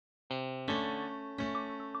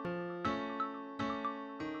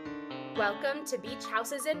Welcome to Beach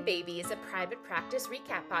Houses and Babies, a private practice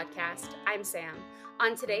recap podcast. I'm Sam.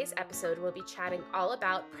 On today's episode, we'll be chatting all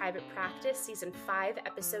about Private Practice Season 5,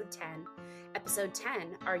 Episode 10. Episode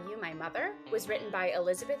 10, Are You My Mother?, was written by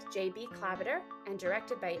Elizabeth J.B. Claviter and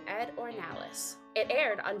directed by Ed Ornelas. It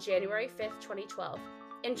aired on January 5th, 2012.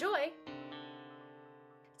 Enjoy!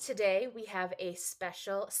 Today, we have a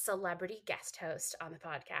special celebrity guest host on the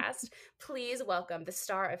podcast. Please welcome the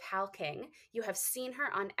star of Hal King. You have seen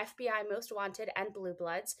her on FBI Most Wanted and Blue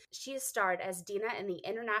Bloods. She has starred as Dina in the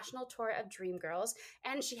international tour of Dreamgirls,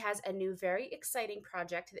 and she has a new, very exciting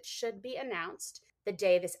project that should be announced the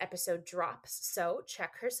day this episode drops. So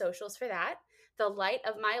check her socials for that. The light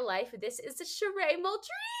of my life, this is Sharaé Moultrie.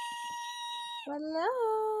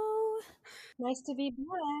 Hello. Nice to be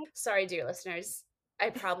back. Sorry, dear listeners. I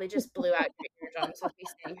probably just blew out your eardrums with me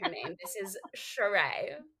saying her name. This is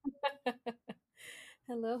Sharaé.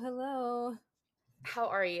 Hello. How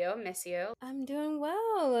are you? Miss you. I'm doing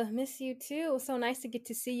well. Miss you too. So nice to get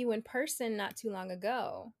to see you in person not too long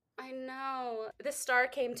ago. I know. The star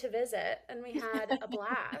came to visit and we had a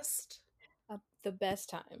blast. The best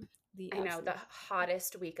time. I know, the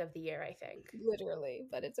hottest week of the year, I think. Literally,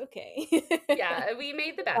 but it's okay. Yeah, we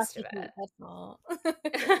made the best of it. That's all.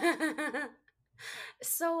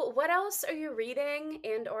 So what else are you reading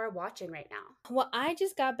and or watching right now? Well, I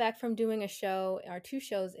just got back from doing a show or two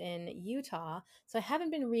shows in Utah, so I haven't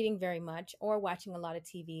been reading very much or watching a lot of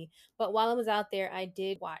TV. But while I was out there, I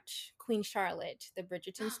did watch Queen Charlotte, the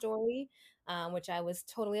Bridgerton story, which I was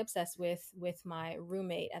totally obsessed with my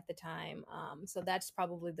roommate at the time. So that's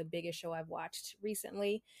probably the biggest show I've watched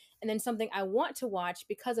recently. And then something I want to watch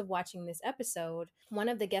because of watching this episode, one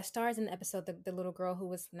of the guest stars in the episode, the little girl who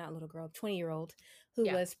was not little girl, 20-year-old, who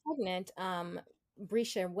was pregnant,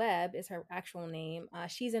 Brisha Webb is her actual name.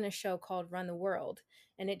 She's in a show called Run the World,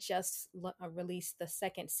 and it just released the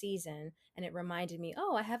second season, and it reminded me,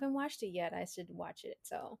 oh, I haven't watched it yet. I should watch it.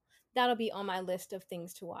 So that'll be on my list of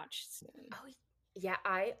things to watch soon. Oh, yeah,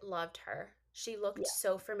 I loved her. She looked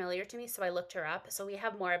so familiar to me, so I looked her up. So we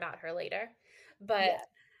have more about her later. But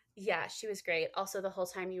yeah, she was great. Also, the whole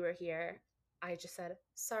time you were here, I just said,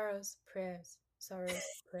 sorrows, prayers,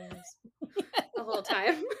 the whole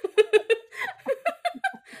time.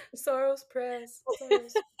 Sorrows, prayers.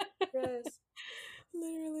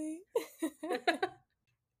 Literally.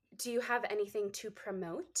 Do you have anything to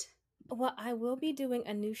promote? Well, I will be doing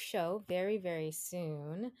a new show very, very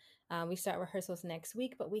soon. We start rehearsals next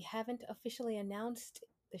week, but we haven't officially announced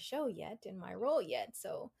the show yet and my role yet,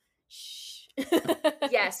 so shh.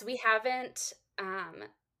 Yes, we haven't.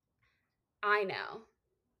 I know.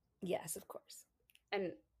 Yes, of course.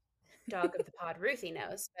 And dog of the pod, Ruthie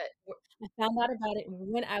knows, but I found out about it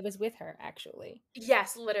when I was with her, actually.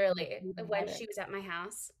 Yes, literally, when she was at my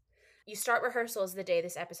house. You start rehearsals the day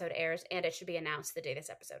this episode airs, and it should be announced the day this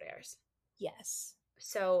episode airs. Yes.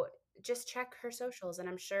 So just check her socials, and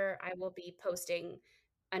I'm sure I will be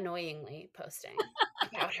annoyingly posting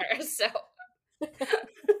about her. So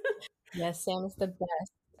yes, Sam is the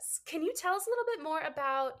best. Can you tell us a little bit more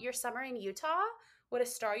about your summer in Utah? What a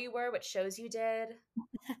star you were, what shows you did?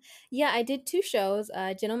 Yeah, I did two shows,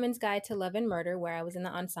 Gentleman's Guide to Love and Murder, where I was in the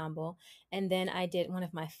ensemble, and then I did one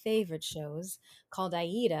of my favorite shows called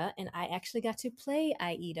Aida, and I actually got to play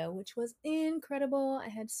Aida, which was incredible. I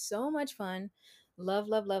had so much fun. Love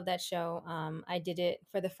that show. I did it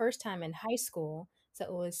for the first time in high school, so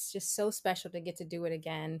it was just so special to get to do it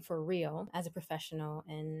again for real as a professional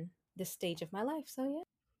in this stage of my life. So yeah.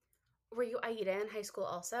 Were you Aida in high school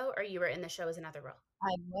also, or you were in the show as another role?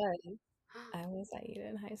 I was Aida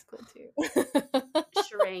in high school too.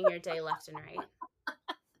 Charaying your day left and right.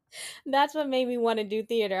 That's what made me want to do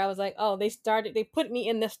theater. I was like, oh, they put me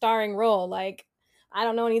in the starring role. Like, I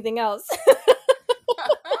don't know anything else.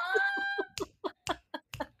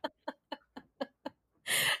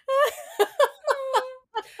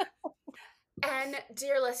 And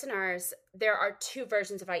dear listeners, there are two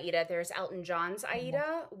versions of Aida. There's Elton John's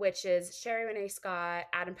Aida, which is Sherry Renee Scott,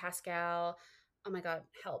 Adam Pascal. Oh my God,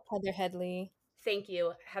 help. Heather Headley. Thank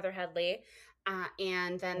you, Heather Headley.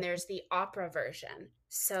 And then there's the opera version.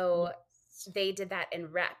 So they did that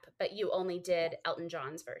in rep, but you only did Elton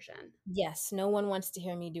John's version. Yes, no one wants to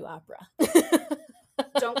hear me do opera.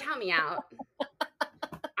 Don't count me out.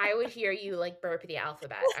 I would hear you like burp the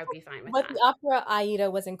alphabet. I'd be fine with that. But the opera Aida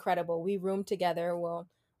was incredible. We roomed together. Well,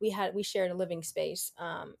 we shared a living space,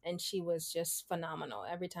 and she was just phenomenal.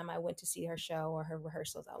 Every time I went to see her show or her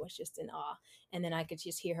rehearsals, I was just in awe. And then I could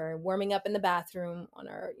just hear her warming up in the bathroom on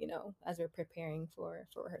her, as we we're preparing for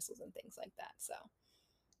rehearsals and things like that. So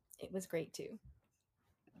it was great too.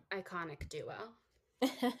 Iconic duo.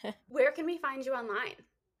 Where can we find you online?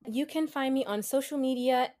 You can find me on social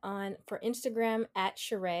media on for Instagram at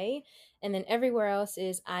Sharaé, and then everywhere else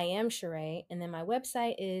is I am Sharaé, and then my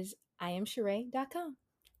website is iamsharae.com.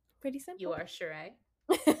 Pretty You simple. are Sharaé.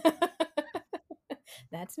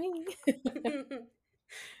 That's me.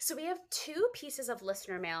 So we have two pieces of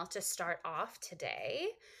listener mail to start off today.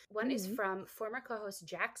 One is Mm. from former co-host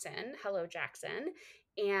Jackson. Hello, Jackson.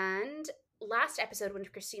 And last episode when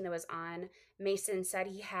Christina was on, Mason said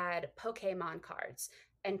he had Pokemon cards.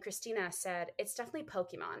 And Christina said, it's definitely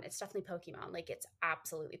Pokemon. It's definitely Pokemon. Like, it's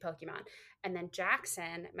absolutely Pokemon. And then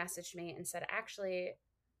Jackson messaged me and said, actually,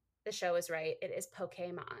 the show is right. It is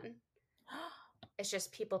Pokemon. It's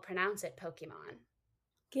just people pronounce it Pokemon.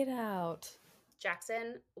 Get out.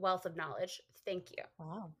 Jackson, wealth of knowledge. Thank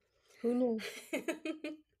Wow. Who knew? you.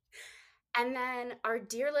 And then our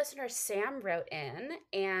dear listener Sam wrote in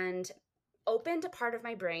and opened a part of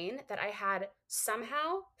my brain that I had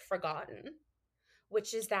somehow forgotten,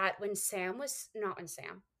 which is that when Sam was not when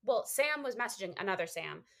Sam, well, Sam was messaging another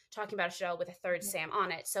Sam talking about a show with a third Sam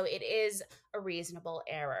on it. So it is a reasonable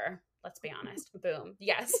error. Let's be honest. Boom.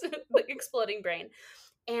 Yes. The exploding brain.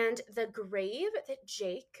 And the grave that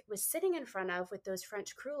Jake was sitting in front of with those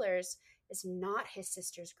French crullers is not his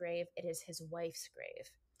sister's grave, it is his wife's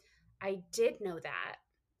grave. I did know that.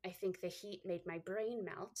 I think the heat made my brain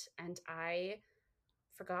melt and I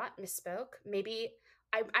forgot, misspoke. Maybe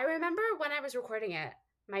I remember when I was recording it,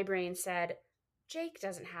 my brain said, Jake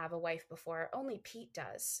doesn't have a wife before, only Pete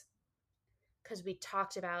does. Because we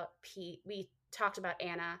talked about Pete, we talked about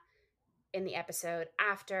Anna in the episode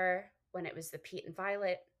after when it was the Pete and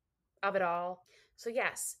Violet of it all. So,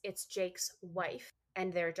 yes, it's Jake's wife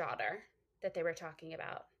and their daughter that they were talking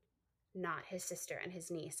about, not his sister and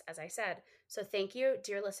his niece, as I said. So, thank you,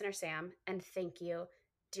 dear listener Sam, and thank you,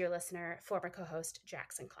 dear listener, former co host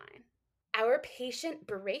Jackson Klein. Our patient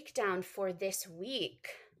breakdown for this week.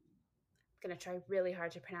 I'm going to try really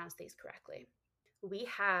hard to pronounce these correctly. We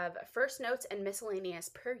have first notes and miscellaneous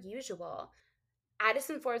per usual.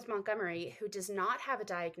 Addison Forbes Montgomery, who does not have a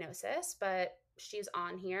diagnosis, but she's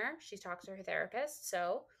on here. She talks to her therapist.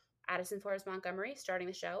 So, Addison Forbes Montgomery starting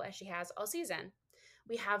the show as she has all season.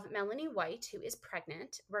 We have Melanie White, who is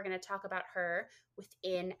pregnant. We're going to talk about her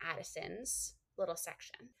within Addison's little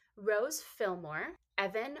section. Rose Fillmore,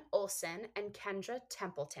 Evan Olson, and Kendra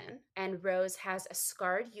Templeton. And Rose has a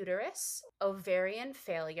scarred uterus, ovarian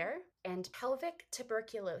failure, and pelvic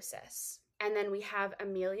tuberculosis. And then we have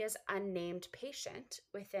Amelia's unnamed patient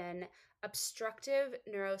with an obstructive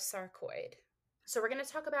neurosarcoid. So we're going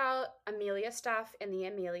to talk about Amelia stuff in the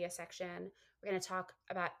Amelia section. We're going to talk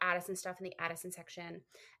about Addison stuff in the Addison section.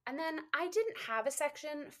 And then I didn't have a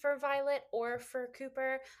section for Violet or for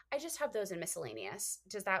Cooper. I just have those in miscellaneous.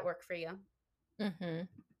 Does that work for you? Mm-hmm.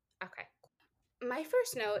 Okay. My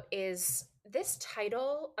first note is this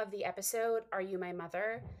title of the episode, Are You My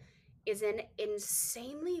Mother? Is an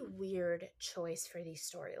insanely weird choice for these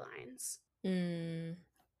storylines. Mm.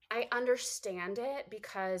 I understand it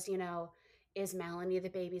because, is Melanie the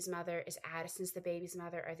baby's mother? Is Addison's the baby's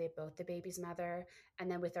mother? Are they both the baby's mother? And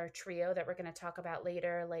then with our trio that we're going to talk about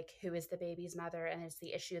later, like who is the baby's mother? And it's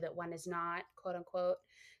the issue that one is not, quote unquote.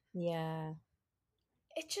 Yeah.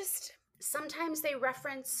 It just, sometimes they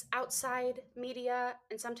reference outside media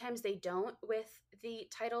and sometimes they don't with the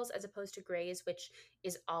titles as opposed to Grey's, which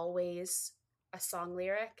is always a song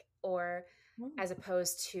lyric, or Mm. as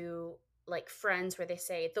opposed to like Friends where they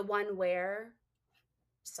say the one where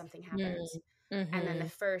something happens. And then the Mm-hmm.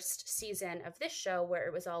 first season of this show where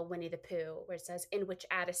it was all Winnie the Pooh, where it says in which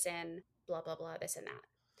Addison, blah, blah, blah, this and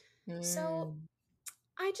that. So Mm.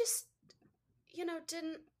 I just,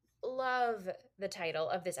 didn't love the title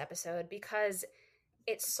of this episode because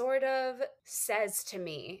it sort of says to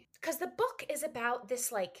me, because the book is about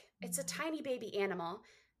this, like, it's a tiny baby animal.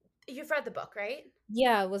 You've read the book, right?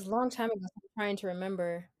 Yeah, it was a long time ago. So I'm trying to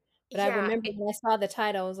remember. But I Yeah. remember when I saw the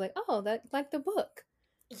title, I was like, oh, that like the book.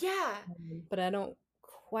 Yeah. But I don't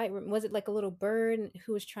quite was it like a little bird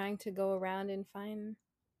who was trying to go around and find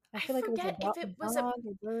I I feel like it was forget if a it was a dog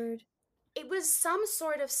or bird. it was some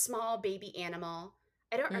sort of small baby animal.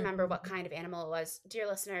 I don't remember what Mhm. kind of animal it was. Dear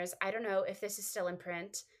listeners, I don't know if this is still in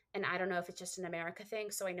print, and I don't know if it's just an America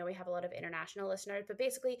thing. So I know we have a lot of international listeners, but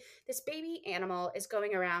basically, this baby animal is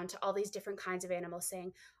going around to all these different kinds of animals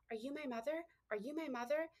saying, Are you my mother? Are you my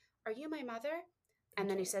mother? Are you my mother? And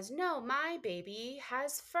then he Okay. says, No, my baby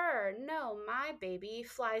has fur. No, my baby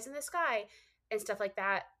flies in the sky and stuff like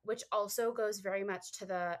that, which also goes very much to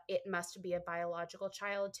the it must be a biological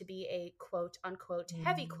child to be a quote unquote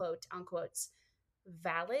heavy Mm. quote unquotes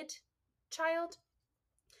valid child,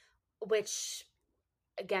 which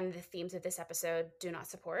again the themes of this episode do not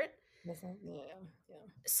support. Yeah, yeah.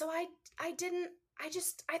 So I didn't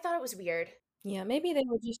I thought it was weird. Yeah, maybe they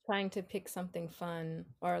were just trying to pick something fun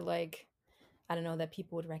or like, I don't know, that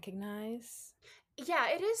people would recognize. Yeah,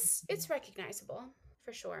 it's recognizable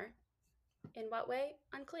for sure. In what way?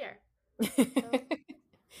 Unclear. So,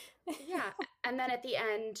 yeah. And then at the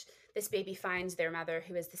end, this baby finds their mother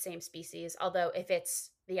who is the same species. Although if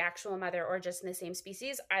it's the actual mother or just in the same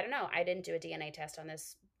species, I don't know. I didn't do a DNA test on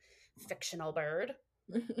this fictional bird.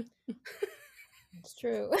 It's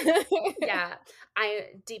true. Yeah, I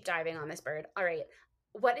deep diving on this bird. All right.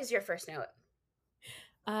 What is your first note?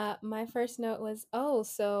 My first note was, oh,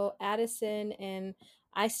 so Addison and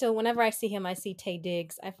I still, whenever I see him, I see Tay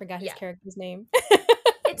Diggs. I forgot his Yeah, character's name.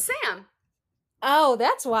 it's Sam. Oh,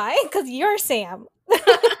 that's why, because you're Sam. There's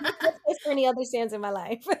no place for any other Sams in my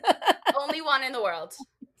life. Only one in the world.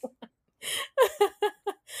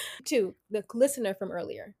 To the listener from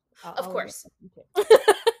earlier, Of I'll admit course. that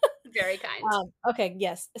too. Very kind. Okay,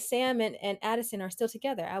 yes, Sam and Addison are still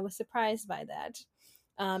together. I was surprised by that.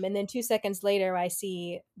 And then 2 seconds later, I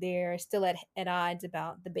see they're still at odds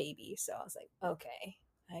about the baby. So I was like, okay,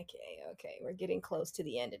 we're getting close to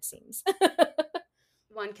the end, it seems.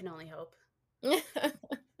 One can only hope.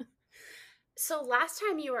 So last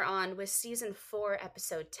time you were on was season 4,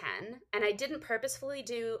 episode 10, and I didn't purposefully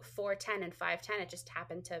do 410 and 510. It just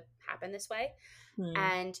happened to happen this way. Hmm.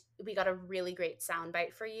 And we got a really great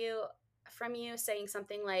soundbite for you from you saying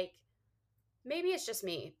something like, maybe it's just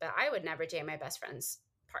me, but I would never date my best friend's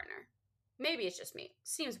partner. Maybe it's just me.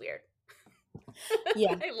 Seems weird.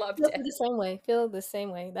 Yeah, I loved feel it. the same way. Feel the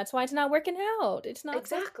same way. That's why it's not working out. It's not so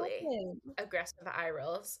Exactly. Aggressive eye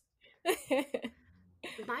rolls. fun.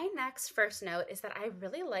 My next first note is that I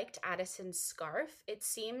really liked Addison's scarf. It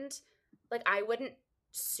seemed like I wouldn't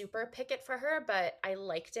super pick it for her, but I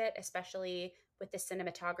liked it, especially with the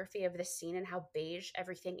cinematography of the scene and how beige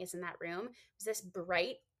everything is in that room. It was this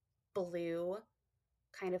bright blue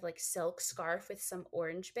kind of like silk scarf with some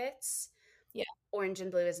orange bits. Yeah, Orange and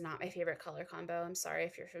blue is not my favorite color combo. I'm sorry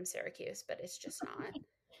if you're from Syracuse, but it's just not.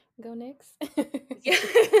 go Knicks.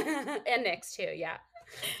 Yeah. And Knicks too, yeah.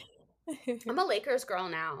 I'm a Lakers girl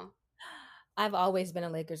now. I've always been a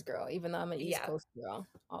Lakers girl, even though I'm an East Yeah. Coast girl.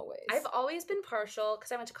 I've Always. always been partial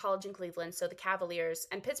because I went to college in Cleveland, so the Cavaliers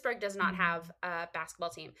and Pittsburgh does not have Mm. a basketball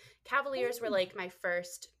team. Cavaliers were like my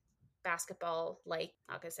first basketball, like,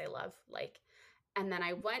 not gonna say love, like. And then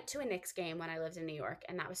I went to a Knicks game when I lived in New York,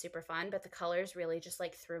 and that was super fun, but the colors really just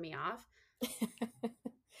like threw me off.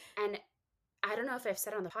 And I don't know if I've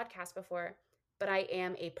said on the podcast before, but I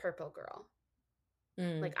am a purple girl.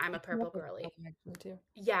 Like, I'm I a grew purple up with girly. color actually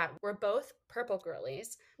Yeah, we're both purple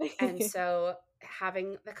girlies. And too. so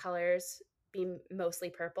having the colors be mostly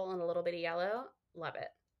purple and a little bit of yellow, love it.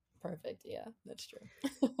 Perfect. Yeah, that's true.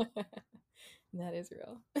 That is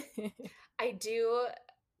real. I do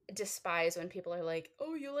despise when people are like,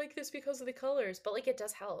 "Oh, you like this because of the colors," but like it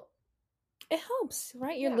does help. It helps,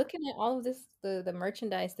 right? You're Yeah, looking at all of this, the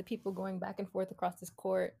merchandise, the people going back and forth across this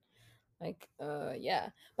court. Like, yeah.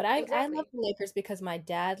 But I love exactly. the Lakers because my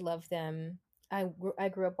dad loved them. I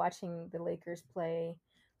grew up watching the Lakers play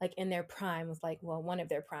like in their prime was like, well, one of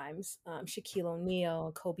their primes. Shaquille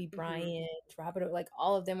O'Neal, Kobe Hmm. Bryant, Robert, like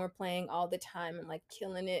all of them were playing all the time and like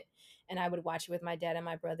killing it. And I would watch it with my dad and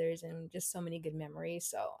my brothers and just so many good memories.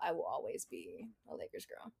 So I will always be a Lakers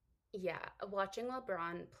girl. Yeah, watching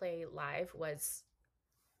LeBron play live was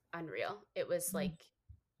unreal. It was Mhm. like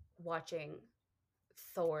watching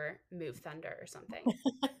Thor move thunder or something.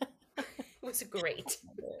 It was great.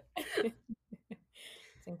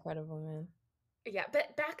 It's incredible, man. Yeah,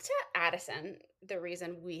 but back to Addison, the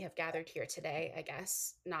reason we have gathered here today, I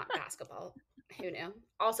guess, not basketball. Who knew?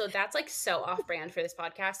 Also, that's like so off brand for this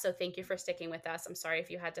podcast. So thank you for sticking with us. I'm sorry if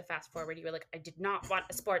you had to fast forward. You were like, I did not want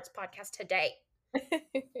a sports podcast today.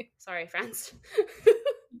 Sorry, friends.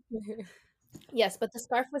 Yes, but the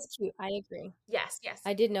scarf was cute. I agree. Yes, yes.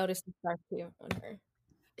 I did notice the scarf too on her.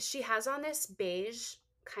 She has on this beige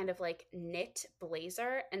kind of like knit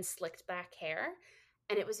blazer and slicked back hair.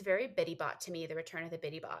 And it was very Biddy Bot to me, the return of the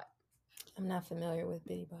Biddy Bot. I'm not familiar with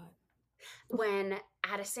Bitty Bot. When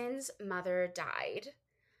Addison's mother died,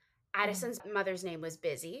 Oh. Addison's mother's name was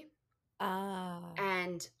Busy. Ah,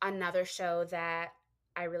 And another show that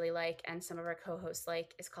I really like and some of our co-hosts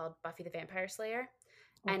like is called Buffy the Vampire Slayer.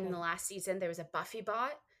 And in okay. the last season there was a Buffy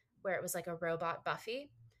bot where it was like a robot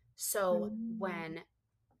Buffy. So Mm, when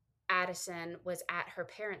Addison was at her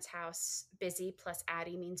parents' house, Busy plus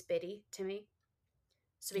Addie means Biddy to me.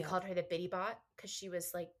 So we yeah, called her the Biddy bot because she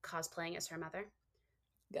was like cosplaying as her mother.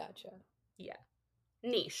 gotcha. Yeah.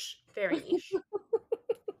 Niche. Very niche.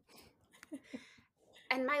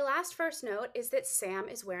 And my last first note is that Sam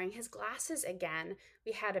is wearing his glasses again.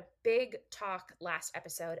 We had a big talk last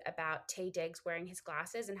episode about Taye Diggs wearing his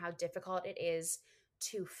glasses and how difficult it is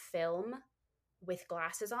to film with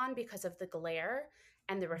glasses on because of the glare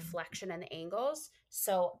and the reflection and the angles.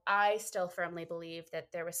 So I still firmly believe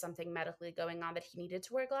that there was something medically going on that he needed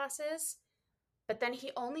to wear glasses. But then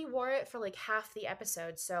he only wore it for like half the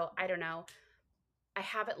episode. So I don't know. I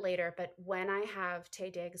have it later, but when I have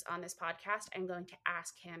Taye Diggs on this podcast, I'm going to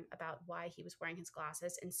ask him about why he was wearing his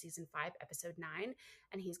glasses in season 5, episode 9.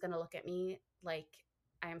 And he's going to look at me like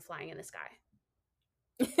I am flying in the sky.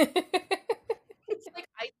 Like,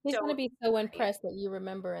 I He's gonna don't be so right. impressed that you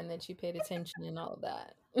remember and that you paid attention and all of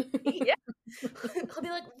that. Yeah. He'll be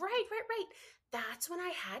like, right, right, right. That's when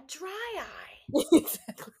I had dry eye.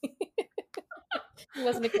 Exactly. He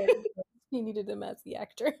wasn't a character. He needed him as the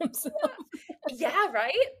actor himself. Yeah,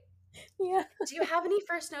 right? Yeah. Do you have any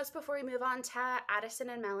first notes before we move on to Addison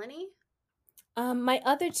and Melanie? My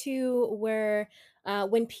other two were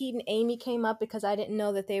when Pete and Amy came up because I didn't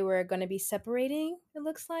know that they were going to be separating, it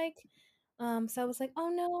looks like. So I was like, oh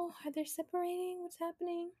no, are they separating? What's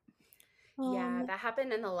happening? Yeah, Um, that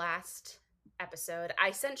happened in the last episode.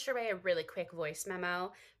 I sent Sharaé a really quick voice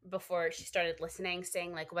memo before she started listening,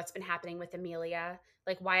 saying like what's been happening with Amelia,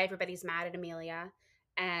 like why everybody's mad at Amelia,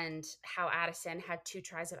 and how Addison had 2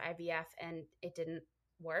 tries of IVF and it didn't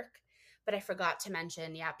work. But I forgot to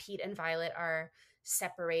mention, yeah, Pete and Violet are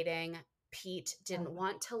separating. Pete didn't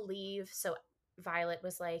want to leave, so Violet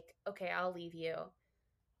was like, "Okay, I'll leave you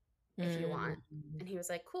if you want." mm, And he was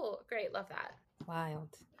like, "Cool, great, love that." wild.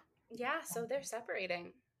 Yeah, so they're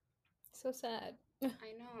separating. So sad. I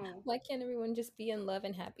know. Why can't everyone just be in love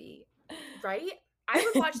and happy? Right? I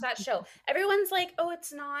would watch that show. Everyone's like, "Oh,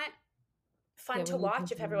 it's not Yeah, fun we to need them watch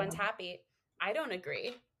to if be in everyone's love. happy." I don't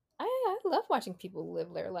agree. I love watching people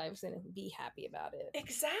live their lives and be happy about it.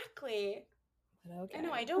 Exactly. But I know,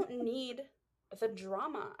 okay. I don't need the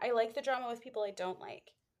drama. I like the drama with people I don't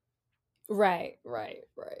like. Right, right,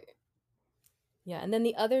 right. Yeah, and then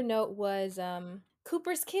the other note was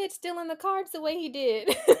Cooper's kid still in the cards the way he did.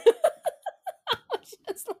 I was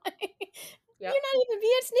just like, Yep. you're not even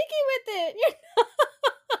being sneaky with it.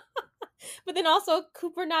 But then also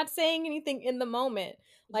Cooper not saying anything in the moment.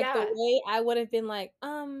 Like the Yeah, way I would have been like,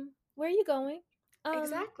 where are you going? Let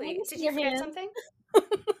exactly. me Did see he your forget hand. something?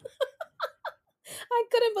 I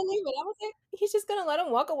couldn't believe it. I was like, he's just gonna let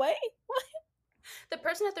him walk away? The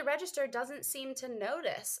person at the register doesn't seem to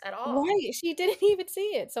notice at all. Right. She didn't even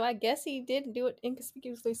see it. So I guess he did do it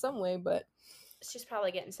inconspicuously some way, but She's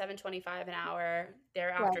probably getting 7.25 an hour. They're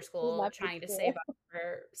right. after He's school not for trying to save sure. up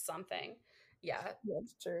for something. Yeah.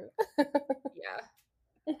 That's true. Yeah.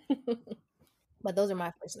 But those are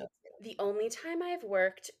my first notes. The only time I've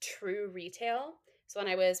worked true retail is when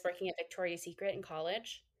I was working at Victoria's Secret in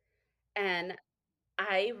college. And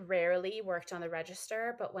I rarely worked on the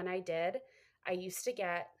register, but when I did, I used to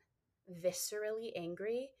get viscerally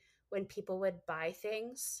angry when people would buy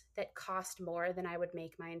things that cost more than I would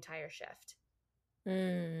make my entire shift.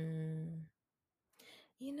 Mm.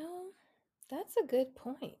 You know, that's a good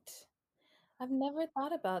point. I've never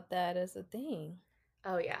thought about that as a thing.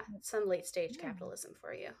 Oh, yeah, some late stage Yeah. capitalism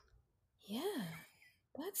for you. Yeah.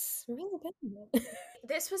 That's really good.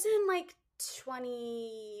 This was in like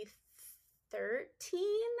 2013,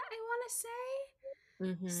 I want to say.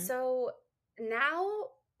 Mm-hmm. So now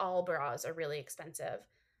all bras are really expensive.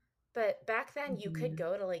 But back then you could Mm-hmm.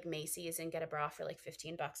 go to like Macy's and get a bra for like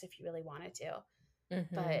 15 bucks if you really wanted to.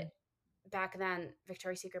 Mm-hmm. But back then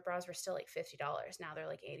Victoria's Secret bras were still like $50. Now they're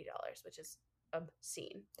like $80, which is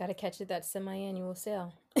obscene. Gotta catch it that semi-annual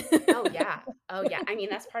sale. Oh yeah. Oh yeah. I mean,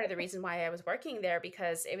 that's part of the reason why I was working there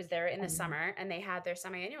because it was there in the Um, summer and they had their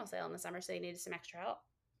semi-annual sale in the summer, so they needed some extra help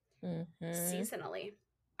mm-hmm. seasonally.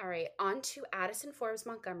 All right, on to Addison Forbes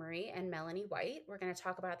Montgomery and Melanie White. We're going to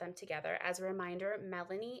talk about them together. As a reminder,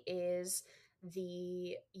 Melanie is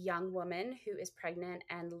the young woman who is pregnant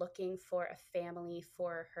and looking for a family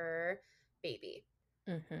for her baby.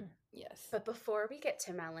 Mm-hmm. Yes. But before we get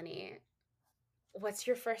to Melanie, what's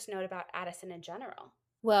your first note about Addison in general?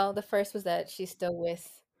 Well, the first was that she's still with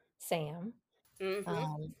Sam.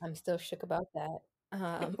 Mm-hmm. I'm still shook about that.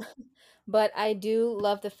 Um, but I do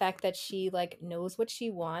love the fact that she like knows what she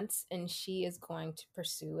wants and she is going to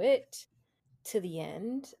pursue it to the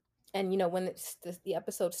end. And when the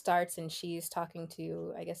episode starts and she's talking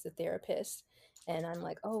to, I guess, the therapist, and I'm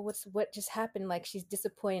like, oh, what just happened? Like she's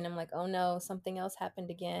disappointed. I'm like, oh no, something else happened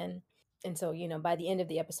again. And so, by the end of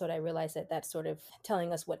the episode, I realized that that's sort of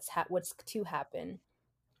telling us what's to happen.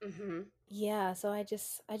 Mm-hmm. Yeah, so I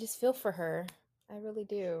just feel for her. I really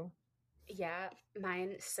do. Yeah,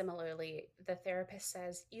 mine similarly. The therapist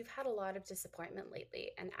says, "You've had a lot of disappointment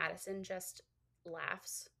lately." And Addison just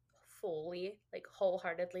laughs fully, like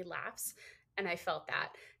wholeheartedly laughs. And I felt that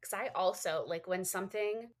because I also, like, when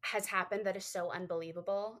something has happened that is so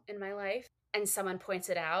unbelievable in my life and someone points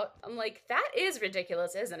it out, I'm like, that is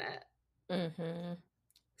ridiculous, isn't it? Mm-hmm.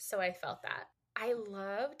 So I felt that. I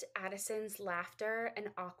loved Addison's laughter and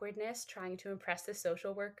awkwardness trying to impress the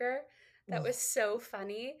social worker. That was so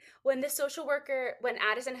funny. When the social worker, when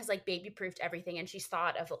Addison has like baby proofed everything and she's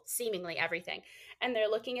thought of seemingly everything, and they're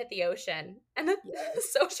looking at the ocean, and the, the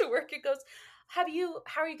Yes. social worker goes, how are you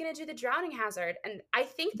going to do the drowning hazard? And I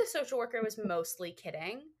think the social worker was mostly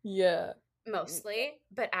kidding, Yeah. mostly,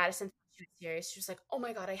 but Addison thought she was serious. She was like, oh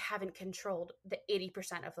my God, I haven't controlled the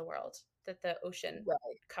 80% of the world that the ocean Right.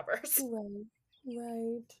 covers. Right.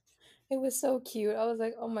 Right. It was so cute. I was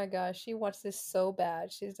like, oh my gosh, she wants this so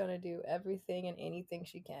bad. She's gonna do everything and anything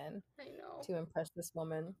she can I know. to impress this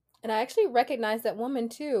woman. And I actually recognized that woman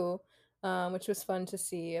too, which was fun to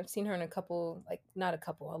see. I've seen her in a couple, like not a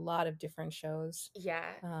couple, a lot of different shows, Yeah.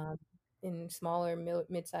 um, in smaller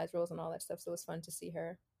mid-sized roles and all that stuff. So it was fun to see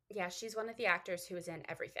her. Yeah, she's one of the actors who is in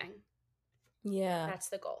everything. Yeah. That's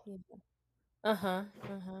the goal. Yeah. Uh-huh.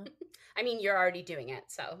 Uh-huh. I mean, you're already doing it,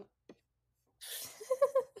 so.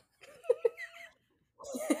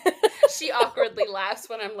 She awkwardly laughs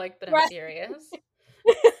when I'm like, but I'm Right. serious.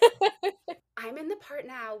 I'm in the part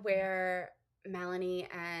now where Melanie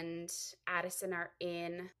and Addison are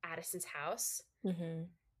in Addison's house, Mm-hmm.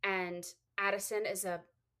 and Addison is a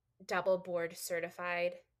double board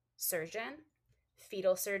certified surgeon,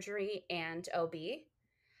 fetal surgery and OB.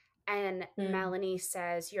 And Melanie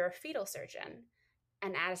says, "You're a fetal surgeon."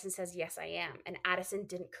 And Addison says, "Yes, I am." And Addison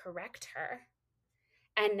didn't correct her.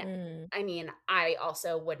 And Mm-hmm. I mean, I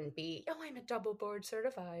also wouldn't be, "Oh, I'm a double board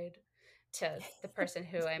certified," to the person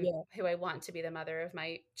Yeah. who I want to be the mother of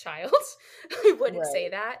my child. I wouldn't say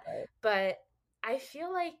Right. that. Right. But I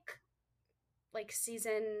feel like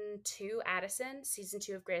season 2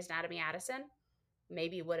 of Grey's Anatomy Addison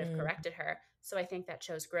maybe would have Mm. corrected her. So I think that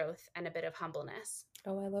shows growth and a bit of humbleness.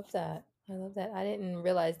 Oh, I love that. I love that. I didn't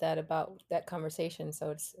realize that about that conversation.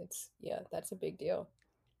 So it's yeah, that's a big deal.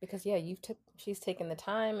 Because yeah, she's taken the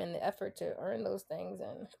time and the effort to earn those things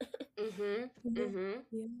and Mhm. yeah. Mhm.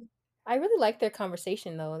 Yeah. I really liked their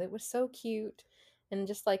conversation though. It was so cute and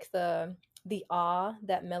just like the awe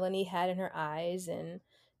that Melanie had in her eyes and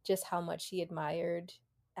just how much she admired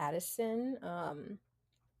Addison.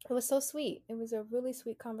 It was so sweet. It was a really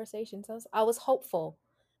sweet conversation. So I was hopeful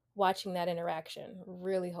watching that interaction.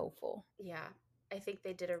 Really hopeful. Yeah. I think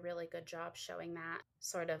they did a really good job showing that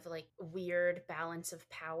sort of like weird balance of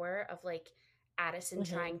power of like Addison Hmm.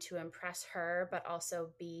 trying to impress her, but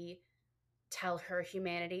also be tell her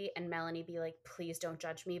humanity, and Melanie be like, please don't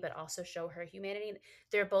judge me, but also show her humanity.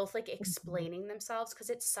 They're both like Hmm. explaining themselves because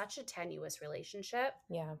it's such a tenuous relationship.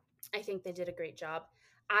 Yeah. I think they did a great job.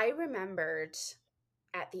 I remembered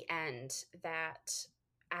at the end that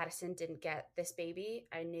Addison didn't get this baby.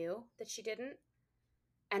 I knew that she didn't.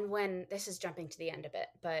 And when this is jumping to the end a bit,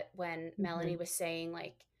 but when Melanie Hmm. was saying,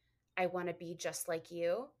 like, I want to be just like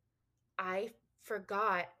you, I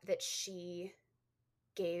forgot that she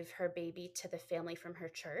gave her baby to the family from her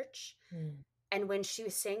church. Mm. And when she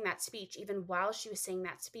was saying that speech, even while she was saying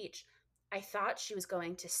that speech, I thought she was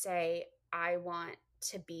going to say, I want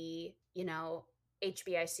to be,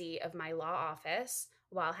 HBIC of my law office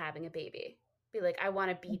while having a baby. Be like, I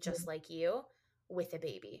want to be just Mhm. like you with a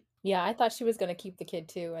baby. Yeah, I thought she was gonna keep the kid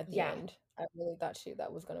too at the Yeah. end. I really thought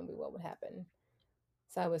that was gonna be what would happen.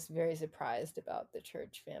 So I was very surprised about the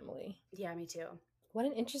church family. Yeah, me too. What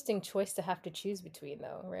an interesting choice to have to choose between,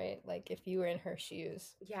 though, right? Like if you were in her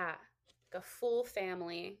shoes. Yeah. Like a full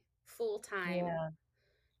family, full time. Yeah.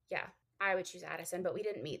 Yeah. I would choose Addison, but we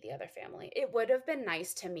didn't meet the other family. It would have been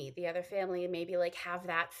nice to meet the other family and maybe like have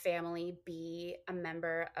that family be a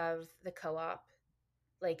member of the co-op.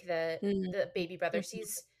 Like Mm. the baby brother Mhm.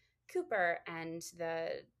 sees Cooper and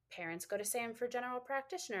the parents go to Sam for general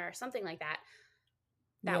practitioner or something like that.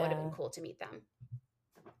 That would have been Yeah. cool to meet them.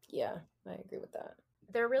 Yeah. I agree with that.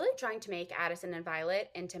 They're really trying to make Addison and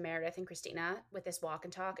Violet into Meredith and Christina with this walk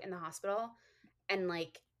and talk in the hospital. And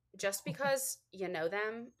like, just because you know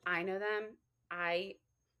them, I know them, I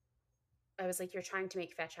I was like, you're trying to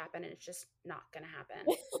make fetch happen and it's just not gonna happen.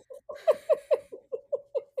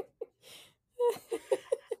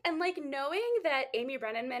 And like knowing that Amy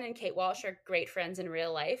Brennanman and Kate Walsh are great friends in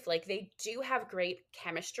real life, like they do have great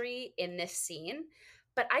chemistry in this scene.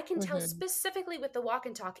 But I can tell Hmm. specifically with the walk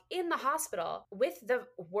and talk in the hospital, with the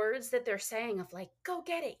words that they're saying of like, go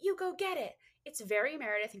get it, you go get it. It's very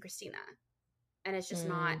Meredith and Christina. and it's just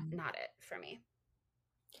Mm. not it for me.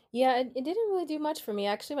 Yeah, it didn't really do much for me.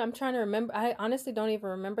 Actually, I'm trying to remember. I honestly don't even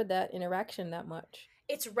remember that interaction that much.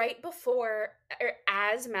 It's right before or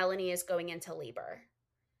as Melanie is going into labor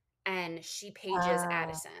and she pages Ah,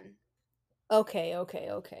 Addison. okay, okay,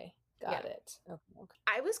 okay. Yeah. Got it. Okay, okay.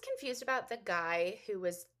 I was confused about the guy who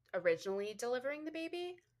was originally delivering the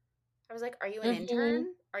baby. I was like, are you an Mm-hmm. intern?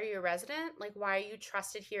 Are you a resident? Like, why are you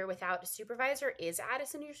trusted here without a supervisor? Is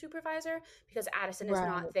Addison your supervisor? Because Addison is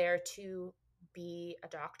not Right. there to be a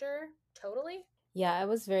doctor, totally. Yeah, I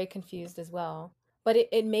was very confused as well. But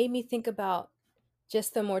it made me think about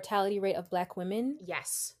just the mortality rate of Black women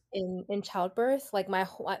Yes, in childbirth. Like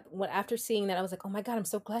when after seeing that, I was like, oh my God, I'm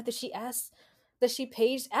so glad that she asked that she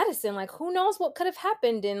paged Addison. Like, who knows what could have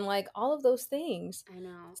happened and like all of those things. I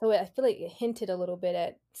know. So I feel like it hinted a little bit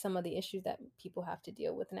at some of the issues that people have to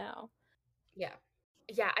deal with now. Yeah.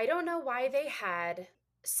 Yeah, I don't know why they had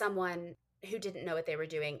someone who didn't know what they were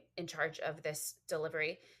doing in charge of this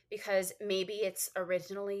delivery because maybe it's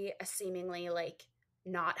originally a seemingly like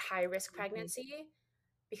not high risk pregnancy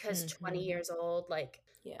because 20 Mm-hmm. years old, like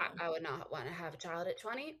Yeah. I would not want to have a child at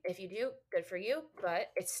 20. If you do, good for you, but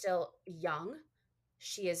it's still young.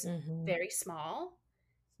 She is Mm-hmm. very small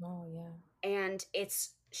Oh yeah. and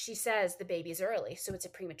she says the baby's early, so it's a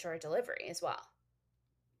premature delivery as well.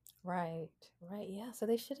 Right. Right. Yeah. So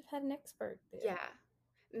they should have had an expert there. Yeah.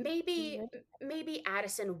 You're Maybe right. maybe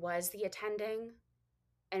Addison was the attending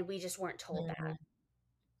and we just weren't told that.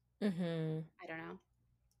 Mm-hmm. I don't know.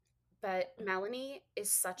 But Melanie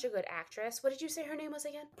is such a good actress. What did you say her name was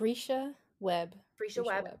again? Brescia Webb. Brescia Brescia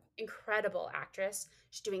Webb, Webb. incredible actress.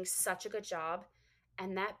 She's doing such a good job.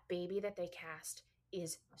 And that baby that they cast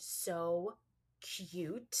is so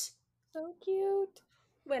cute. So cute.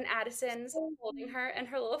 When Addison's So holding cute. her and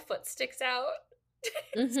her little foot sticks out.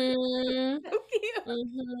 It's Mm-hmm. so cute.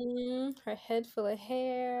 Mm-hmm. Her head full of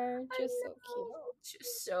hair. I Just so cute. know.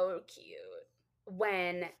 She's so cute.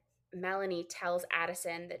 When Melanie tells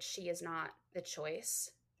Addison that she is not the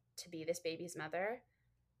choice to be this baby's mother,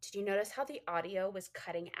 did you notice how the audio was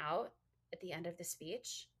cutting out at the end of the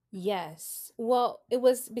speech? Yes. Well, it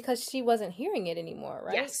was because she wasn't hearing it anymore,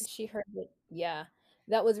 right? Yes. She heard it. Yeah.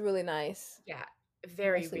 That was really nice. Yeah.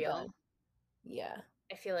 Very Nicely done. real. Yeah.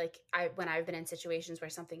 I feel like when I've been in situations where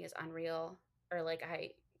something is unreal or like I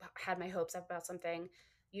had my hopes up about something,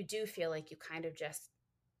 you do feel like you kind of just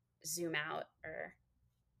zoom out or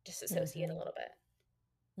disassociate a Mm-hmm. little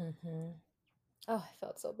bit. Mm-hmm. Oh, I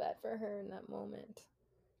felt so bad for her in that moment.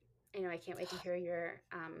 I know I can't wait to hear your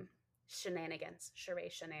shenanigans,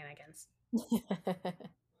 Sharaé shenanigans.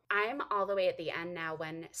 I'm all the way at the end now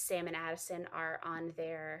when Sam and Addison are on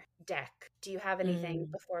their deck. Do you have anything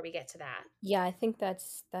Mm. before we get to that? Yeah, I think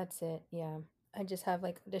that's it. Yeah. I just have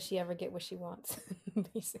like, does she ever get what she wants?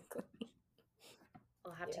 Basically.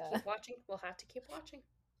 We'll have to Yeah. keep watching. We'll have to keep watching.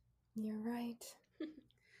 You're right.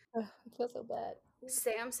 Ugh, I feel so bad.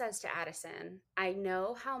 Sam says to Addison, I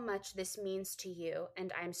know how much this means to you,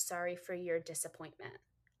 and I'm sorry for your disappointment.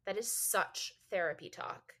 That is such therapy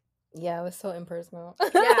talk. Yeah, it was so impersonal.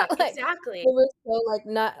 Yeah, Like it exactly. was so like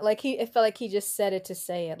not like he it felt like he just said it to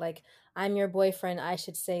say it. Like, I'm your boyfriend, I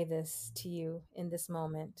should say this to you in this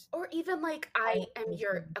moment. Or even like, I I hope am this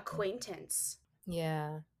your is- acquaintance.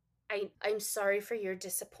 Yeah. I'm sorry for your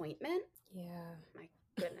disappointment. Yeah. My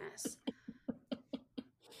goodness.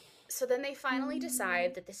 So then they finally Mm.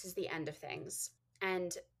 decide that this is the end of things.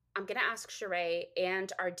 And I'm going to ask Sharaé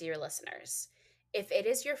and our dear listeners, if it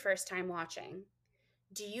is your first time watching,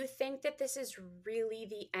 do you think that this is really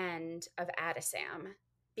the end of Addisam?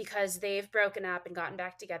 Because they've broken up and gotten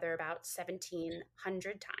back together about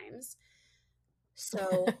 1,700 times.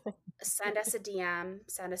 So send us a DM,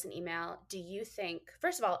 send us an email. Do you think,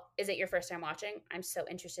 first of all, is it your first time watching? I'm so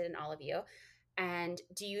interested in all of you. And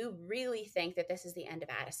do you really think that this is the end of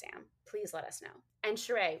Addisam? Please let us know. And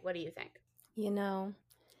Sheree, what do you think? You know,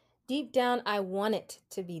 deep down I want it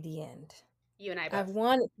to be the end. You and I I both.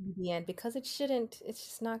 want it to be the end because it shouldn't, it's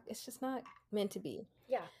just not meant to be.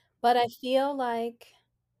 Yeah. But I feel like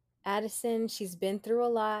Addison, she's been through a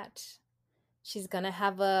lot. She's gonna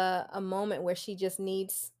have a moment where she just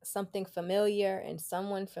needs something familiar and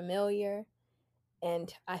someone familiar.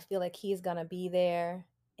 And I feel like he's gonna be there.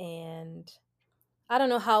 And I don't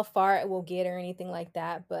know how far it will get or anything like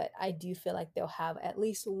that, but I do feel like they'll have at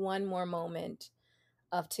least one more moment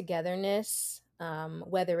of togetherness.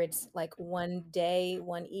 Whether it's like one day,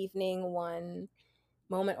 one evening, one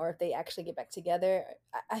moment, or if they actually get back together.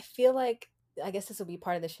 I feel like, I guess this will be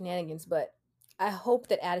part of the shenanigans, but I hope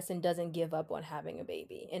that Addison doesn't give up on having a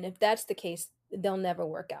baby. And if that's the case, they'll never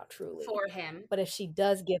work out truly. For him. But if she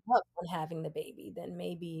does give up on having the baby, then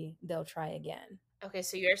maybe they'll try again. Okay,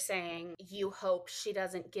 so you're saying you hope she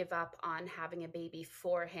doesn't give up on having a baby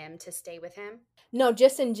for him to stay with him? No,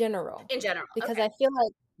 just in general. In general. Because Okay. I feel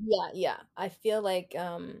like, yeah, yeah. I feel like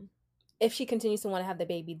if she continues to want to have the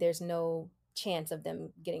baby, there's no chance of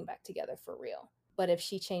them getting back together for real. But if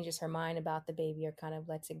she changes her mind about the baby or kind of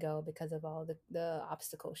lets it go because of all the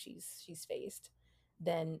obstacles she's faced,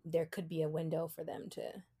 then there could be a window for them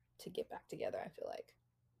to get back together, I feel like.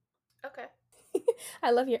 Okay.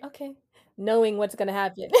 I love your okay. Knowing what's gonna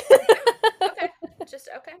happen. Yeah. Okay. Just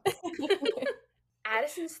okay.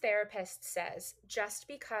 Addison's therapist says just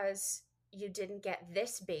because you didn't get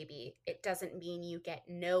this baby, it doesn't mean you get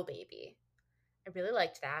no baby. I really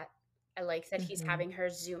liked that. I like that he's Hmm. having her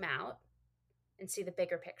zoom out and see the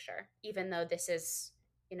bigger picture, even though this is,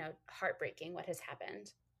 heartbreaking what has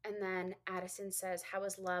happened. And then Addison says, how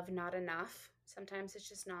is love not enough? Sometimes it's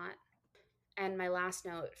just not. And my last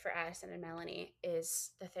note for Addison and Melanie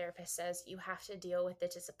is the therapist says, you have to deal with the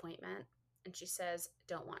disappointment. And she says,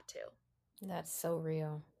 don't want to. That's so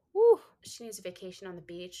real. Woo. She needs a vacation on the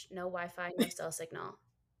beach, no Wi Fi, no cell signal.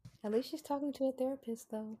 At least she's talking to a therapist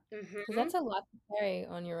though. Because Mm-hmm. that's a lot to carry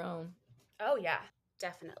on your own. Oh, yeah,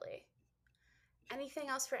 definitely. Anything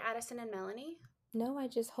else for Addison and Melanie? No, I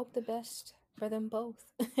just hope the best for them both.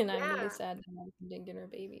 And I'm really Yeah, sad that Madison didn't get her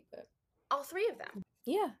baby, but all three of them.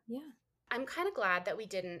 yeah, yeah. I'm kind of glad that we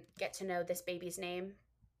didn't get to know this baby's name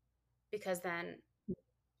because then,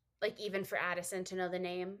 like, even for Addison to know the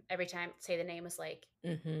name every time, say the name was like,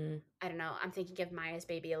 Mm-hmm. I don't know. I'm thinking of Maya's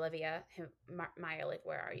baby Olivia. Maya, like,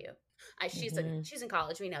 where are you? Mm-hmm. She's in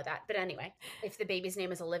college. We know that. But anyway, if the baby's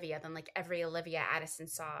name is Olivia, then like every Olivia Addison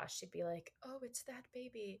saw, she'd be like, oh, it's that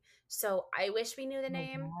baby. So I wish we knew the Oh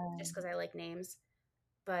name just God. because I like names.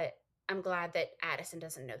 But I'm glad that Addison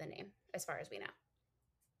doesn't know the name as far as we know.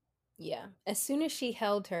 Yeah. As soon as she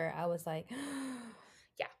held her, I was like, it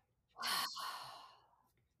Yeah.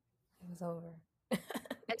 was over.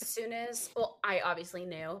 As soon as, well, I obviously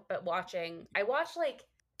knew, but I watched like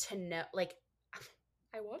to know, like,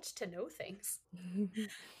 I watched to know things.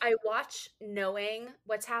 I watch knowing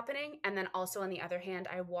what's happening, and then also on the other hand,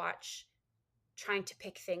 I watch trying to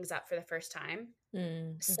pick things up for the first time.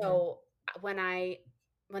 Mm-hmm. So when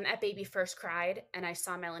that baby first cried and I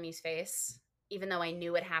saw Melanie's face, even though I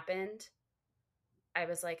knew it happened, I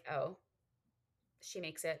was like, oh, she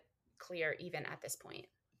makes it clear even at this point.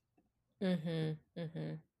 Mm-hmm.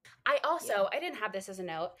 Mm-hmm. Yeah. I didn't have this as a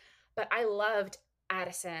note, but I loved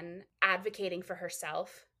Addison advocating for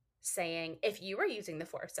herself, saying, if you were using the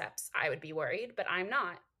forceps, I would be worried, but I'm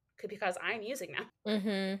not because I'm using them.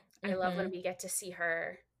 Mm-hmm. I love when Mm-hmm. we get to see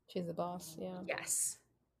her. She's a boss, yeah. Yes.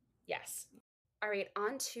 Yes. All right,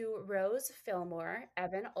 on to Rose Fillmore,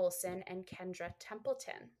 Evan Olson, and Kendra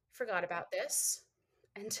Templeton. Forgot about this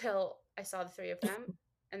until I saw the three of them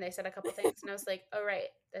and they said a couple things and I was like, "Oh right,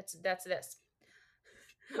 that's this."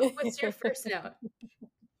 What's your first note?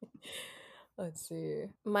 Let's see.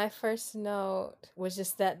 My first note was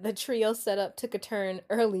just that the trio setup took a turn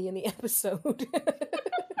early in the episode.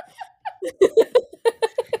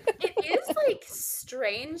 It is like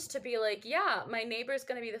strange to be like, "Yeah, my neighbor's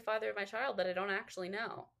going to be the father of my child that I don't actually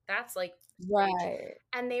know." That's like strange. Right.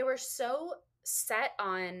 And they were so set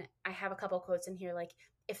on, I have a couple quotes in here like,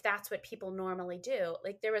 if that's what people normally do.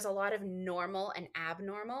 Like there was a lot of normal and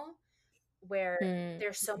abnormal where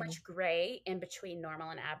there's so Mm-hmm. much gray in between normal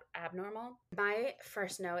and abnormal. My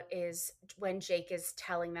first note is when Jake is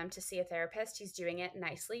telling them to see a therapist, he's doing it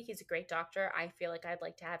nicely. He's a great doctor. I feel like I'd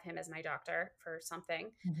like to have him as my doctor for something.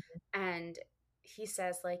 And he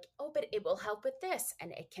says like, oh, but it will help with this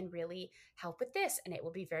and it can really help with this and it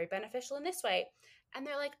will be very beneficial in this way. And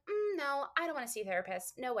they're like, no, I don't want to see a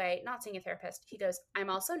therapist. No way, not seeing a therapist. He goes, I'm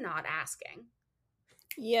also not asking.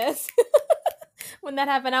 Yes. When that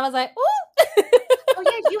happened, I was like, "Ooh." Oh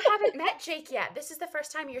yeah, you haven't met Jake yet. This is the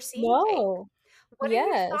first time you're seeing Jake. No. What are your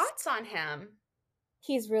Yes. thoughts on him?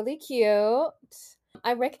 He's really cute.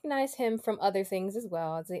 I recognize him from other things as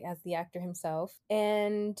well as the actor himself.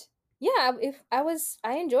 And yeah, if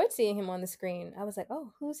I enjoyed seeing him on the screen. I was like,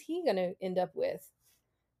 "Oh, who's he going to end up with?"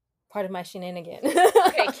 Part of my shenanigan.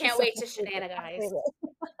 Okay, can't So wait to shenanigans.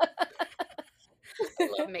 I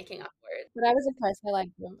love making up words. but I was impressed. I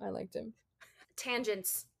liked him. I liked him.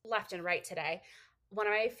 Tangents left and right today. One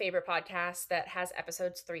of my favorite podcasts that has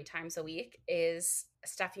episodes 3 times a week is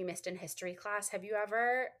Stuff You Missed in History Class. Have you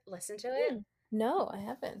ever listened to it? Hmm. No, I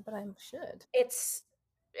haven't, but I should. It's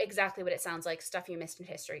exactly what it sounds like, Stuff You Missed in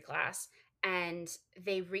History Class. And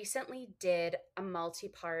they recently did a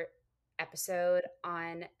multi-part episode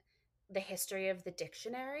on the history of the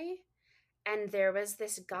dictionary. And there was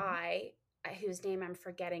this guy whose name I'm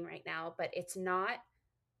forgetting right now, but it's not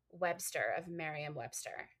Webster of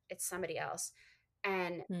Merriam-Webster. It's somebody else.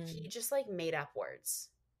 And he Hmm. just like made up words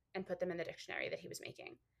and put them in the dictionary that he was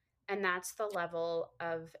making. And that's the level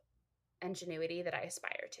of ingenuity that I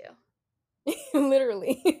aspire to.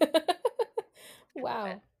 Literally. Love Wow.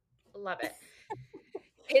 it. Love it.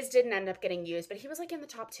 His didn't end up getting used, but he was like in the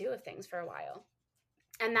top 2 of things for a while.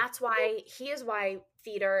 And that's why he is why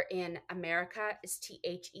theater in America is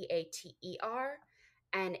Theater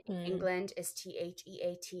and in Mm, England is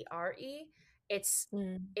Theatre. It's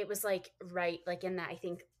mm. it was like right like in the I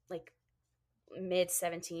think like mid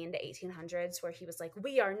 17 to 1800s where he was like,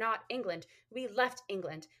 we are not England, we left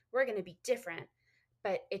England, we're going to be different,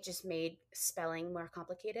 but it just made spelling more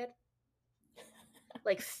complicated.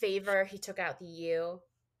 Like favor, he took out the U.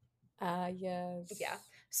 Ah, Yeah. yes.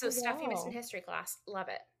 So Oh, stuff you missed in wow. history class, love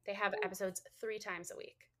it. They have episodes 3 times a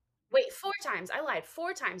week. Wait, 4 times. I lied.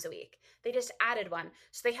 4 times a week. They just added one.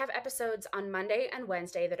 So they have episodes on Monday and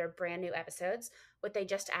Wednesday that are brand new episodes. What they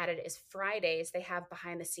just added is Fridays, they have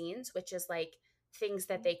behind the scenes, which is like things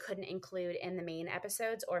that they couldn't include in the main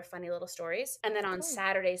episodes or funny little stories. And then Oh, on cool.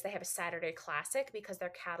 Saturdays, they have a Saturday classic because their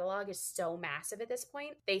catalog is so massive at this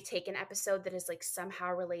point. They take an episode that is like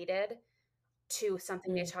somehow related to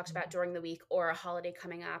something they talked about Mhm. during the week or a holiday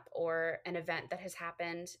coming up or an event that has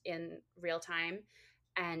happened in real time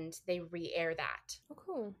and they re-air that. Oh,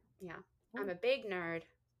 cool. Yeah. I'm Oh. a big nerd.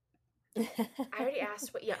 I already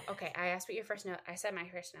asked what, yeah, okay. I asked what your first note. I said my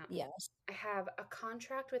first note. Yes. I have a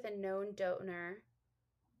contract with a known donor,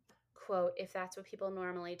 quote, if that's what people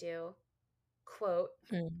normally do, quote,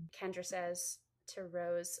 Mm. Kendra says to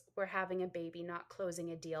Rose, we're having a baby, not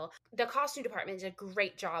closing a deal. The costume department did a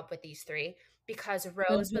great job with these three because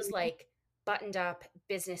Rose was Mhm. like buttoned up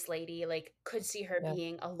business lady, like could see her Yeah.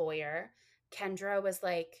 being a lawyer. Kendra was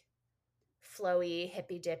like flowy,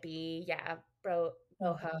 hippy dippy, yeah, boho.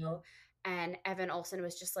 Mhm. And Evan Olsen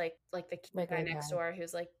was just like the cute guy Regular next guy. door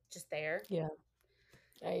who's like just there. Yeah,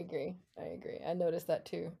 I agree. I agree. I noticed that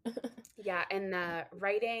too. Yeah, and the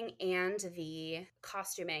writing and the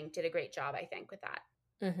costuming did a great job, I think, with that.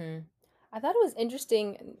 Hmm. I thought it was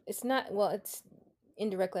interesting. It's not, well, it's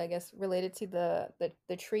indirectly, I guess, related to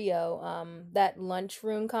the trio. That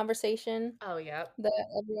lunchroom conversation Oh, yep. that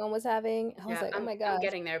everyone was having. I was Yeah, like, oh my I'm gosh.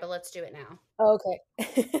 getting there, but let's do it now. Oh, okay.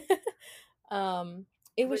 Um,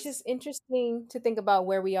 it It was was just interesting to think about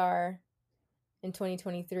where we are in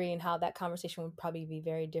 2023 and how that conversation would probably be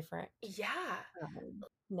very different yeah,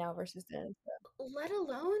 now versus then. let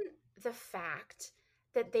alone the fact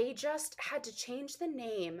that they just had to change the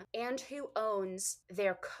name and who owns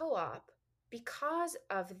their co-op because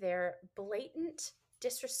of their blatant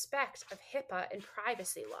disrespect of HIPAA and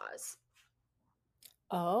privacy laws.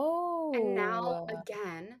 And now Oh,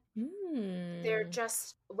 again, they're hmm.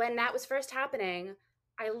 just when that was first happening,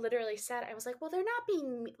 I literally said, I was like, well, they're not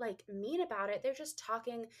being like mean about it. They're just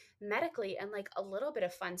talking medically and like a little bit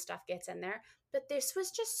of fun stuff gets in there. But this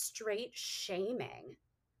was just straight shaming.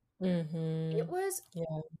 It Mm-hmm. was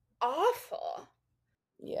Yeah, awful.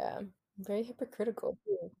 yeah. Very hypocritical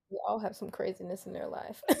too. We all have some craziness in their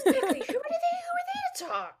life. Exactly. Who are they to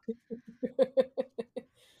talk?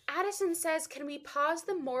 Addison says, can we pause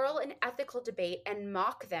the moral and ethical debate and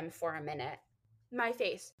mock them for a minute? My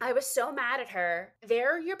face. I was so mad at her.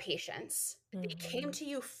 They're your patients. They came Hmm. to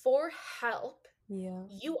you for help. Yeah,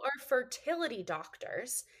 You are fertility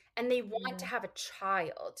doctors and they want to yeah, have a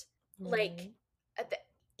child. Like, right. uh, th-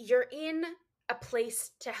 you're in a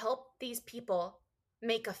place to help these people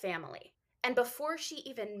make a family. And before she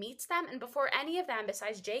even meets them, and before any of them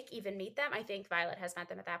besides Jake even meet them, I think Violet has met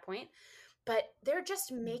them at that point, but they're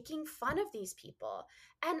just making fun of these people.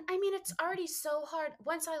 And I mean, it's already so hard.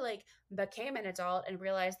 Once I like became an adult and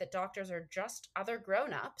realized that doctors are just other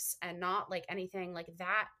grown-ups and not like anything like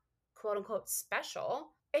that quote unquote special,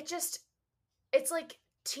 it's like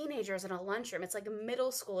teenagers in a lunchroom. It's like middle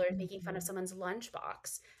schoolers making fun of Mm-hmm. someone's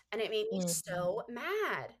lunchbox. And it made me Mm-hmm. so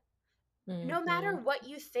mad. No matter Mm-hmm. what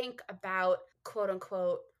you think about quote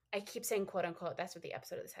unquote, I keep saying quote unquote, that's what the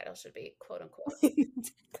episode of the title should be, quote unquote,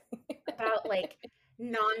 about like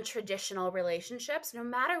non-traditional relationships, no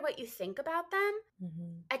matter what you think about them,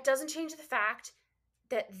 Mm-hmm. it doesn't change the fact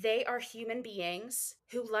that they are human beings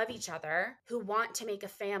who love each other, who want to make a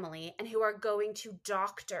family, and who are going to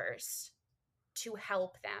doctors to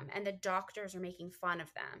help them. And the doctors are making fun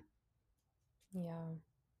of them. Yeah.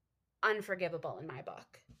 Unforgivable in my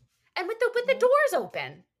book. And with the Yeah. doors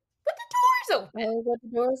open. With the doors open. Oh, got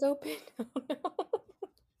the doors open. Oh, no.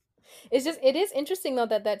 It's just, it is interesting though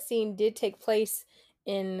that that scene did take place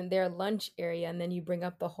in their lunch area, and then you bring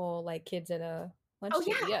up the whole like kids in a Oh, lunch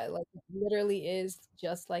table. yeah. Yeah, like it literally is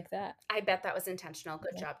just like that. I bet that was intentional.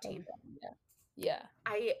 Good Just job, like team. that. Yeah. Yeah.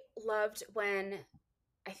 I loved when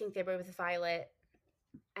I think they were with Violet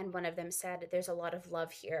and one of them said, "There's a lot of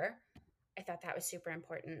love here." I thought that was super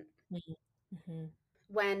important. Mhm. Mhm.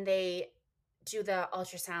 When they do the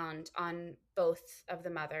ultrasound on both of the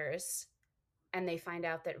mothers and they find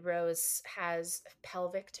out that Rose has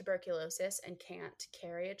pelvic tuberculosis and can't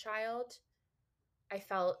carry a child, I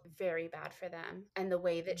felt very bad for them. And the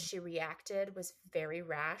way that she reacted was very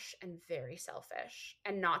rash and very selfish.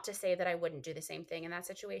 And not to say that I wouldn't do the same thing in that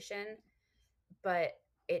situation, but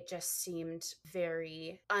it just seemed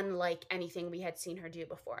very unlike anything we had seen her do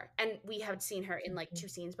before. And we had seen her in like Mhm. two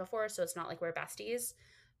scenes before, so it's not like we're besties,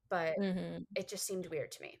 but Mhm. it just seemed weird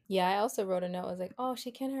to me. Yeah, I also wrote a note. I was like, "Oh,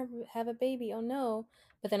 she can't have a baby. Oh no!"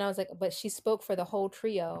 But then I was like, "But she spoke for the whole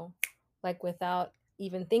trio, like without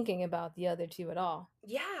even thinking about the other two at all."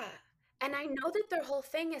 Yeah. And I know that their whole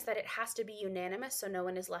thing is that it has to be unanimous so no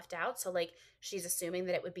one is left out. So, like, she's assuming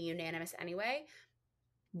that it would be unanimous anyway.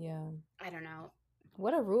 Yeah. I don't know.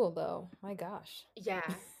 What a rule, though. My gosh. Yeah.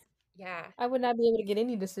 Yeah. I would not be able to get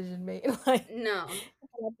any decision made. Like, No, if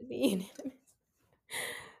I had to be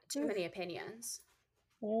too unanimous. many opinions.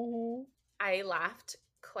 Mhm. I laughed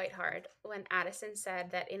quite hard when Addison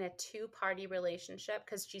said that in a two-party relationship,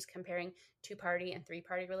 because she's comparing two-party and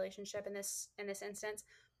three-party relationship in this instance,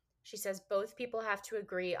 she says both people have to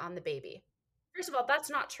agree on the baby. First of all, that's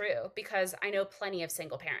not true because I know plenty of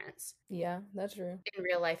single parents Yeah, that's true. in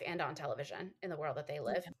real life and on television in the world that they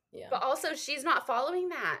live. Yeah. Yeah. But also, she's not following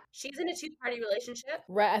that. She's in a two-party relationship.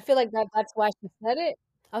 Right. I feel like that's why she said it.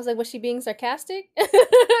 I was like, was she being sarcastic?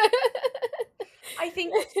 I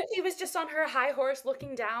think she was just on her high horse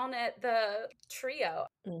looking down at the trio.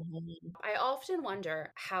 Mhm. I often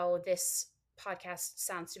wonder how this podcast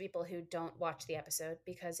sounds to people who don't watch the episode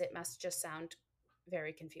because it must just sound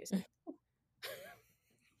very confusing.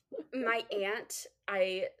 My aunt,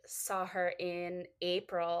 I saw her in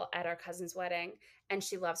April at our cousin's wedding, and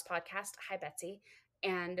she loves podcasts. Hi, Betsy.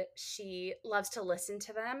 And she loves to listen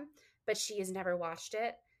to them, but she has never watched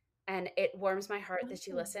it. And it warms my heart that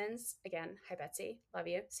she Oh. listens. Again, hi, Betsy. Love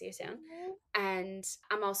you. See you soon. Mhm. And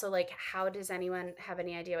I'm also like, how does anyone have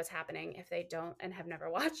any idea what's happening if they don't and have never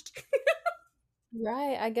watched?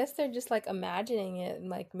 Right. I guess they're just like imagining it and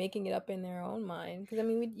like making it up in their own mind. Because I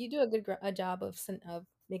mean, you do a a job of of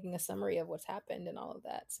making a summary of what's happened and all of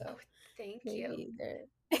that. Oh, So thank you. maybe they're.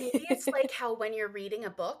 Maybe it's like how when you're reading a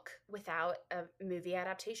book without a movie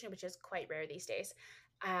adaptation, which is quite rare these days,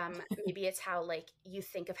 maybe it's how like you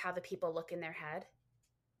think of how the people look in your head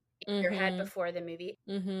Mm-hmm. before the movie.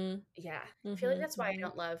 Mm-hmm. Yeah, I feel like Mm-hmm. that's why I Mm-hmm.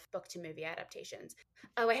 don't love book to movie adaptations.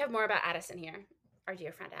 Oh, I have more about Addison here, our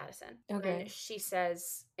dear friend Addison. When Okay. she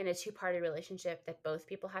says in a two-party relationship that both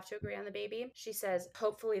people have to agree on the baby, she says,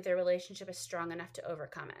 hopefully their relationship is strong enough to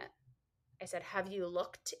overcome it. I said, have you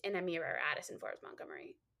looked in a mirror, Addison Forrest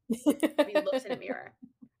Montgomery? Have you looked in a mirror?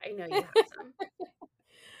 I know you have some.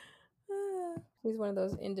 He's one of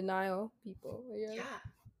those in denial people. Yeah.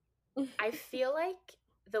 Yeah. I feel like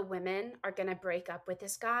the women are going to break up with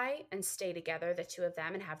this guy and stay together, the two of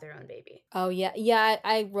them, and have their own baby. Oh yeah, yeah.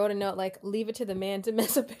 I wrote a note like, leave it to the man to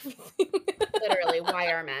mess up everything. Literally, why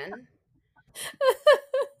are men?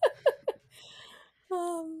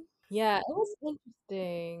 Yeah, it was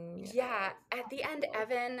interesting. Yeah, at the end,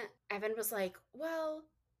 Evan was like, "Well,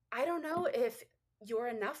 I don't know if you're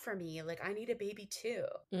enough for me. Like, I need a baby too."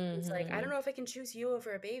 He's like, "I don't Mm-hmm. know if I can choose you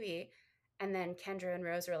over a baby." And then Kendra and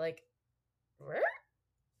Rose were like, "Rrr?"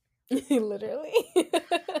 Literally.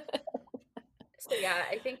 So yeah,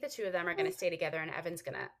 I think the two of them are gonna stay together, and Evan's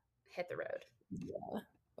gonna hit the road. Yeah,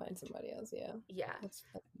 find somebody else. Yeah, Yeah. that's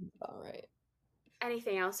about right.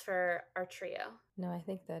 Anything else for our trio? No, I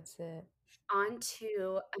think that's it. On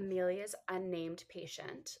to Amelia's unnamed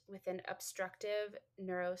patient with an obstructive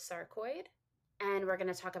neurosarcoid. And we're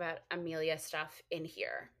going to talk about Amelia stuff in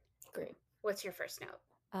here. Great. What's your first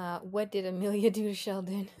note? What did Amelia do to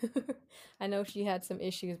Sheldon? I know she had some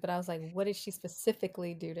issues, but I was like, what did she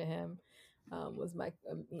specifically do to him? Was my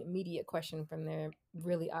immediate question from their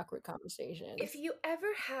really awkward If conversations. you ever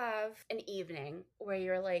have an evening where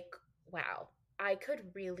you're like, wow, I could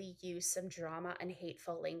really use some drama and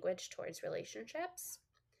hateful language towards relationships,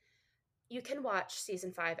 you can watch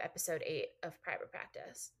season 5, episode 8 of Private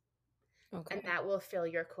Practice. And Okay. that will fill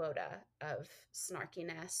your quota of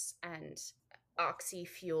snarkiness and oxy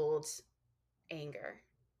fueled anger.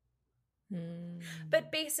 Hmm.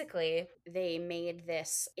 But basically, they made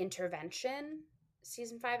this intervention,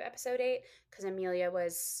 season 5, episode 8, because Amelia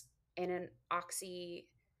was in an oxy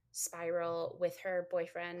spiral with her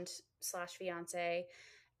boyfriend slash fiance,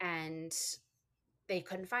 and they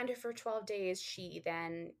couldn't find her for 12 days. She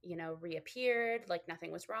then, reappeared like nothing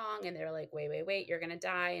was wrong. And they were like, wait, you're going to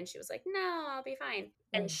die. And she was like, no, I'll be fine.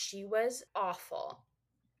 And Mm. she was awful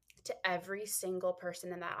to every single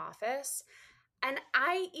person in that office. And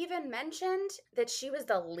I even mentioned that she was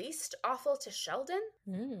the least awful to Sheldon.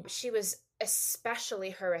 Mm. She was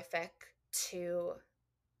especially horrific to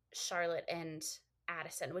Charlotte and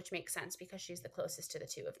Addison, which makes sense because she's the closest to the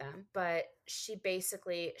two of them. But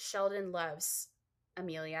Sheldon loves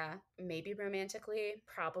Amelia, maybe romantically,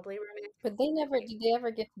 probably But did they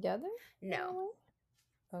ever get together in a no,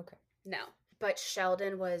 way? Okay. no. But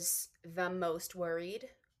Sheldon was the most worried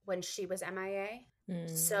when she was MIA. Mm.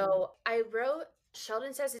 So I wrote,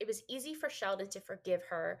 Sheldon says it was easy for Sheldon to forgive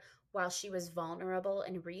her while she was vulnerable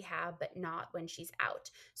in rehab, but not when she's out.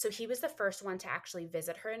 So he was the first one to actually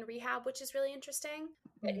visit her in rehab, which is really interesting.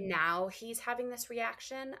 But Mm. now he's having this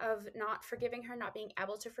reaction of not forgiving her, not being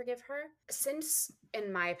able to forgive her. Since,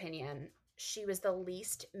 in my opinion, she was the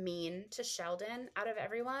least mean to Sheldon out of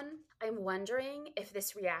everyone, I'm wondering if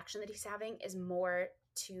this reaction that he's having is more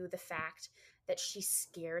to the fact that she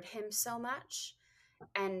scared him so much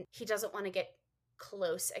and he doesn't want to get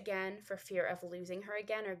close again for fear of losing her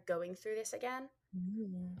again or going through this again.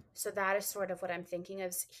 Mm. So that is sort of what I'm thinking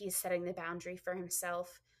of. He's setting the boundary for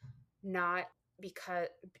himself, not because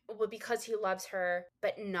because he loves her,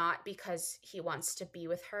 but not because he wants to be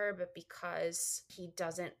with her, but because he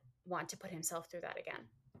doesn't want to put himself through that again.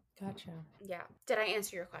 Gotcha. Yeah. Did I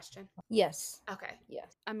answer your question? Yes. Okay.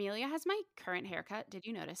 Yes. Amelia has my current haircut. Did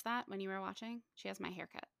you notice that when you were watching? She has my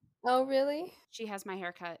haircut. Oh, really? She has my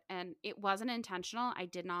haircut, and it wasn't intentional. I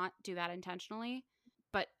did not do that intentionally,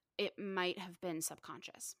 but it might have been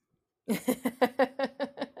subconscious.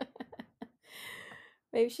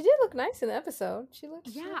 Maybe she did look nice in the episode. She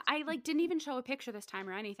Yeah, looked. I like didn't even show a picture this time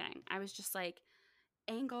or anything. I was just like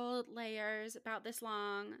angled layers about this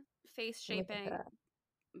long, face Look at shaping. that.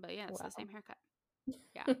 But yeah, it's the Wow. same haircut.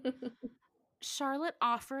 Yeah. Charlotte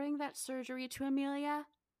offering that surgery to Amelia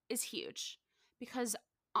is huge because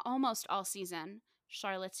almost all season,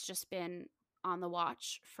 Charlotte's just been on the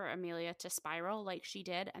watch for Amelia to spiral like she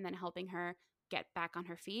did and then helping her get back on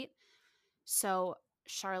her feet. So,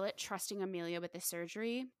 Charlotte trusting Amelia with the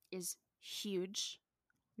surgery is huge,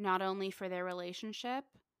 not only for their relationship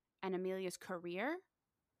and Amelia's career,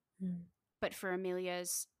 Mm. but for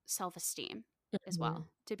Amelia's self esteem as Mhm. well.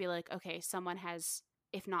 To be like, okay, someone has,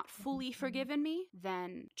 if not fully forgiven me,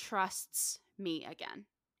 then trusts me again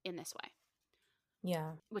in this way,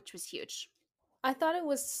 Yeah. which was huge. I thought it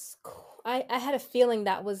was I had a feeling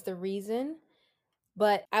that was the reason,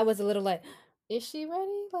 but I was a little like, is she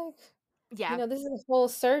ready? Like, Yeah, this is a full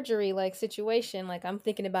surgery like situation. Like I'm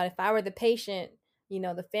thinking about if I were the patient,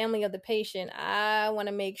 the family of the patient, I want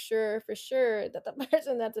to make sure for sure that the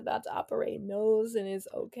person that's about to operate knows and is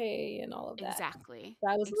okay and all of that. exactly. So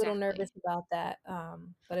I was a little nervous Exactly. about that.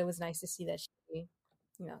 But it was nice to see that she,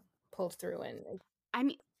 you know, pulled through and I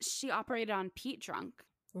mean, she operated on Pete drunk.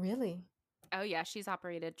 really. Oh, yeah, she's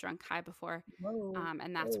operated drunk high before. Whoa.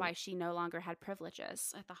 And that's Whoa. why she no longer had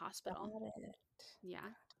privileges at the Got hospital. it. Yeah.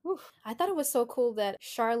 Oof. I thought it was so cool that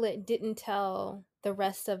Charlotte didn't tell the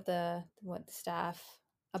rest of the staff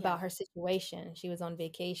Yeah. about her situation. She was on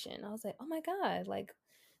vacation. I was like, oh my God, like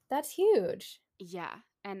that's huge. Yeah.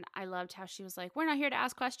 And I loved how she was like, we're not here to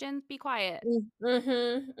ask questions. Be quiet.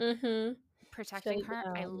 Mm-hmm. Mm-hmm. Shut Protecting it her.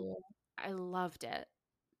 down. Yeah. I loved it.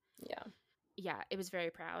 Yeah. Yeah, it was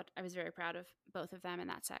very proud. I was very proud of both of them in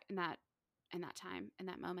that in that time, in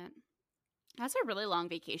that moment. That's a really long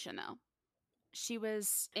vacation though. She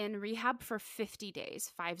was in rehab for 50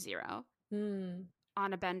 days, 50, Mm.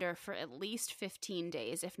 on a bender for at least 15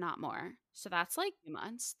 days, if not more. So that's like 2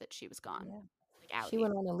 months that she was gone, Yeah. like She outie.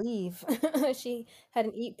 went on a leave. She had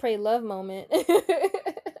an eat, pray, love moment.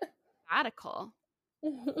 Radical.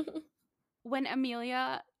 When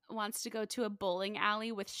Amelia wants to go to a bowling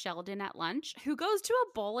alley with Sheldon at lunch, who goes to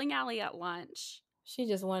a bowling alley at lunch? She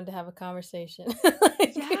just wanted to have a conversation.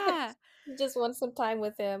 Yeah. She just wants some time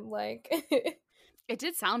with him. Like, It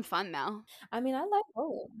did sound fun though. I mean, I like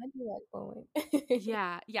bowling. I do like bowling.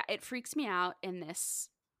 Yeah. Yeah. It freaks me out in this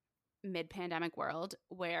mid pandemic world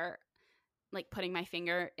where like putting my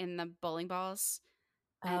finger in the bowling balls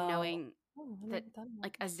and Oh, knowing I that never thought about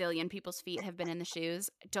like a that. zillion people's feet have been in the shoes.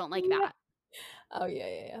 I don't like Yeah. that. Oh, yeah,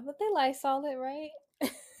 yeah, yeah. But they Lysol it, right?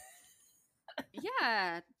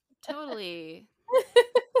 Yeah, totally.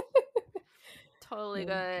 Totally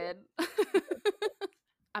No, good.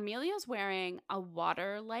 Amelia's wearing a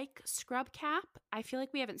water like scrub cap. I feel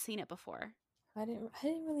like we haven't seen it before. I didn't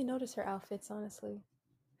really notice her outfits, honestly.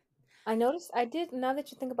 I noticed I did now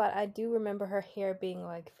that you think about it, I do remember her hair being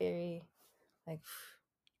like very Like,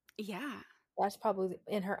 Yeah. that's probably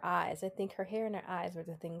in her eyes. I think her hair and her eyes were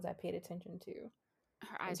the things I paid attention to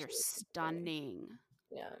Her when eyes are she was sleeping. stunning.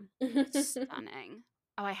 Yeah. Stunning.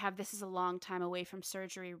 Oh, I have this is a long time away from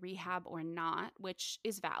surgery, rehab, or not, which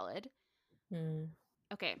is valid. Mm.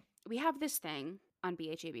 Okay, we have this thing on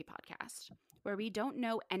BHAB podcast where we don't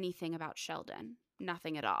know anything about Sheldon.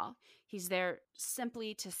 Nothing at all. He's there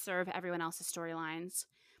simply to serve everyone else's storylines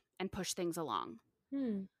and push things along.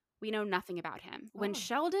 Hmm. We know nothing about him. When Oh.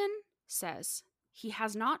 Sheldon says he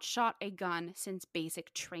has not shot a gun since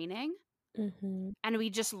basic training, Mm-hmm. and we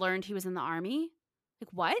just learned he was in the army, like,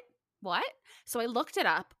 what? What? So I looked it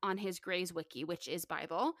up on his Gray's Wiki, which is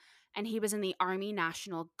Bible, and he was in the Army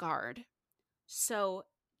National Guard. So,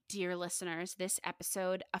 dear listeners, this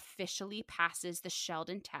episode officially passes the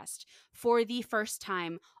Sheldon test for the first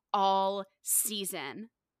time all season.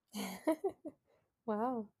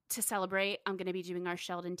 Wow. To celebrate, I'm going to be doing our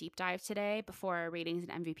Sheldon deep dive today before our ratings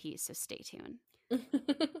and MVPs, so stay tuned.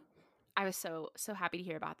 I was so happy to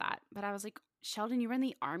hear about that. But I was like, Sheldon, you were in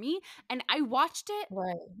the army? And I watched it.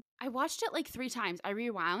 Right. I watched it like 3 times. I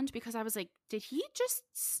rewound because I was like, did he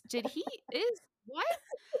is what?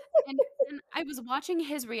 And I was watching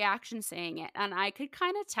his reaction saying it, and I could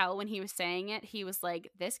kind of tell when he was saying it, he was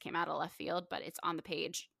like, this came out of left field, but it's on the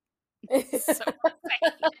page. So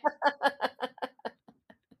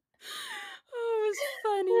oh, it was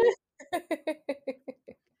funny.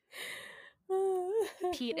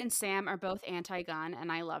 Pete and Sam are both anti-gun,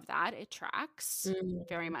 and I love that. It tracks.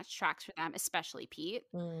 Very Mm. much tracks for them, especially Pete.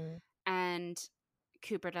 Mm. And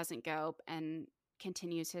Cooper doesn't go and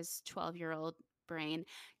continues his 12-year-old brain.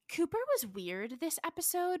 Cooper was weird this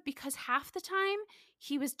episode because half the time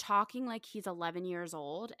he was talking like he's 11 years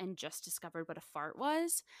old and just discovered what a fart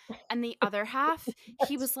was. And the other half,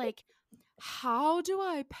 he was like, how do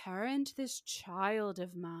I parent this child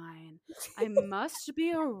of mine? I must be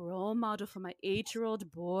a role model for my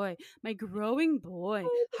 8-year-old boy, my growing boy.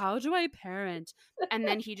 How do I parent? And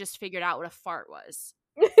then he just figured out what a fart was.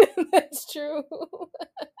 That's true.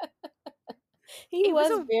 He It was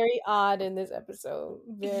was a, very odd in this episode.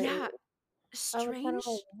 Very. yeah, I was kind of like,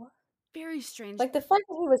 strange, what? very strange. Like the fact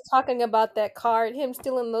that he was talking about that card, him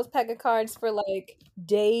stealing those pack of cards for like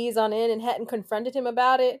days on end and hadn't confronted him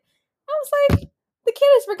about it. I was like, the kid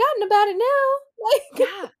has forgotten about it now. Like,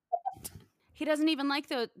 Yeah, he doesn't even like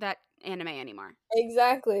that anime anymore.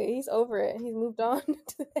 exactly. He's over it. He's moved on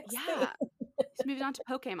to the next thing. Yeah, he's moving on to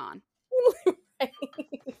Pokemon. Right.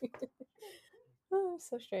 Oh,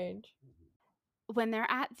 so strange. When they're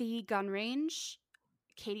at the gun range,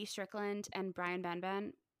 Katie Strickland and Brian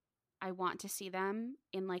Benben, I want to see them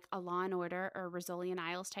in like a Law and Order or Rizzoli and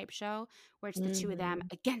Isles type show where it's the two of them Hmm.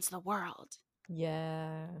 against the world.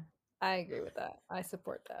 Yeah, I agree with that. I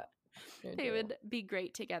support that. I They do. would be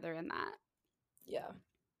great together in that. Yeah,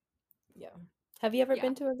 yeah. Have you ever Yeah.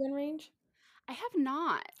 been to a gun range? I have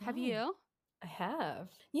not. Have Oh, you? I have.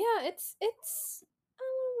 Yeah, it's.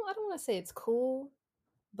 I don't want to say it's cool,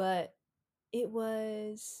 but it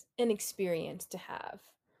was an experience to have.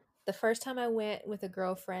 The first time I went with a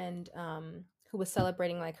girlfriend who was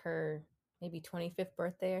celebrating like her maybe 25th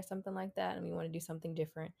birthday or something like that, and we want to do something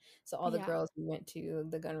different. So all the Yeah. girls we went to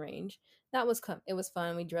the gun range. That was it was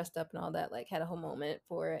fun. We dressed up and all that, like had a whole moment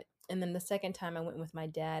for it. And then the second time I went with my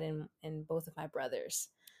dad and both of my brothers.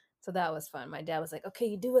 So that was fun. My dad was like, "Okay,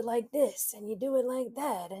 you do it like this and you do it like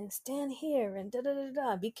that and stand here and da da da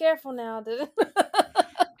da. Be careful now."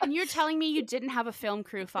 And you're telling me you didn't have a film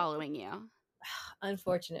crew following you?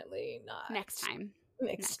 Unfortunately, not. Next time.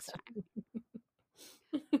 Next Next time. time.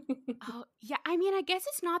 Oh, yeah. I mean, I guess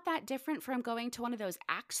it's not that different from going to one of those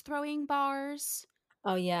axe throwing bars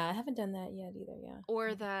Oh yeah, I haven't done that yet either. Yeah.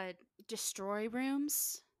 or the destroy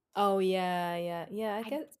rooms. Oh yeah, yeah, yeah. I I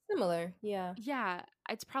guess similar. Yeah. Yeah,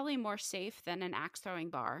 it's probably more safe than an axe throwing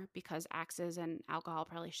bar because axes and alcohol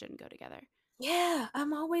probably shouldn't go together. Yeah,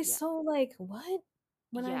 I'm always Yeah. so like, what?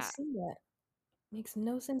 When I Yeah. see that, makes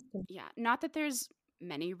no sense to me. Yeah. Not that there's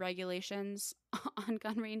many regulations on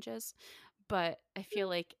gun ranges, but I feel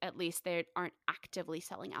like at least they aren't actively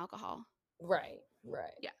selling alcohol. Right,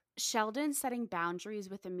 right. Yeah. Sheldon setting boundaries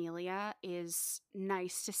with Amelia is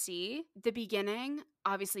nice to see. The beginning,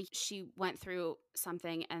 obviously, she went through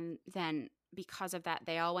something, and then because of that,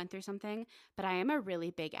 they all went through something. But I am a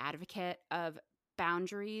really big advocate of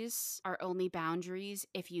boundaries are only boundaries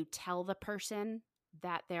if you tell the person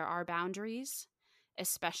that there are boundaries,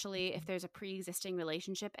 especially if there's a pre existing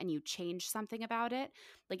relationship and you change something about it.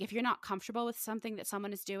 Like if you're not comfortable with something that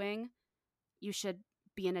someone is doing, you should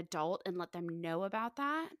be an adult and let them know about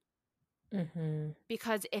that. Mhm.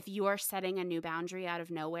 Because if you're setting a new boundary out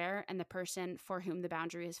of nowhere and the person for whom the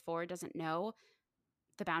boundary is for doesn't know,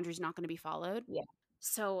 the boundary's not going to be followed. Yeah.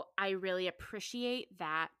 So I really appreciate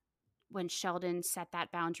that when Sheldon set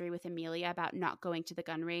that boundary with Amelia about not going to the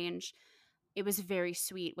gun range. It was very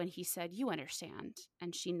sweet when he said, "You understand."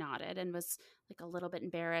 And she nodded and was like a little bit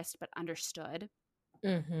embarrassed, but understood.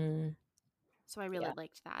 Mhm. So I really Yeah.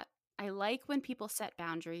 liked that. I like when people set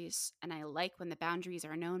boundaries, and I like when the boundaries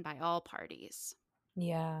are known by all parties.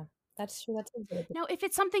 Yeah. That's true. That's a good. Now, if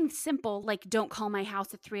it's something simple like don't call my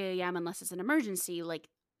house at 3 a.m. unless it's an emergency, like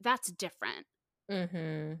that's different.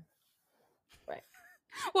 Mhm. Right.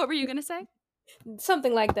 What were you going to say?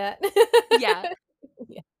 Something like that. Yeah.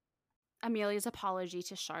 Yeah. Amelia's apology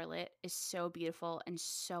to Charlotte is so beautiful and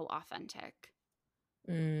so authentic.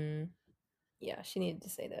 Mm. Yeah, she needed to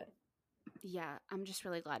say that. Yeah, I'm just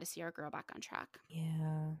really glad to see our girl back on track.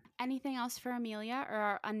 Yeah. Anything else for Amelia or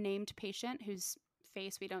our unnamed patient whose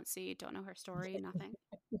face we don't see, don't know her story, nothing?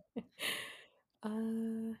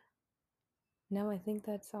 Uh, no, I think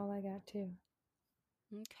that's all I got too.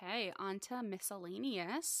 Okay, on to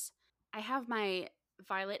miscellaneous. I have my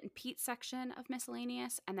Violet and Pete section of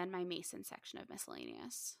miscellaneous and then my Mason section of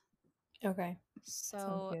miscellaneous. Okay. Sounds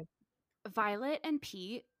So, good. Violet and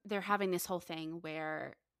Pete, they're having this whole thing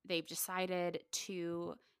where they've decided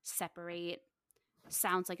to separate.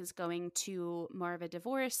 Sounds like it's going to more of a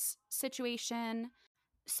divorce situation.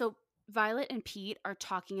 So, Violet and Pete are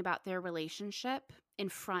talking about their relationship in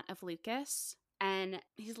front of Lucas, and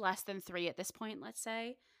he's less than 3 at this point, let's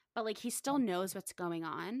say, but like he still knows what's going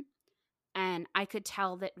on. And I could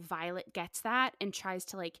tell that Violet gets that and tries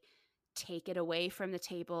to like take it away from the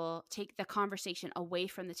table, take the conversation away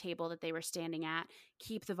from the table that they were standing at,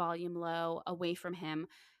 keep the volume low, away from him.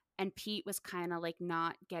 And Pete was kind of like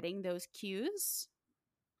not getting those cues,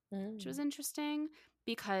 which was Mm. interesting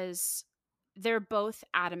because they're both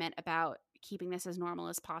adamant about keeping this as normal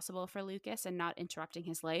as possible for Lucas and not interrupting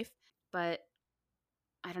his life. But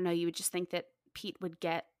I don't know, you would just think that Pete would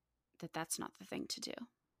get that that's not the thing to do.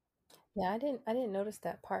 Yeah, I didn't notice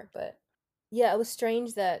that part, but yeah, it was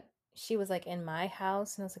strange that she was like in my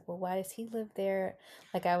house, and I was like, well, why does he live there?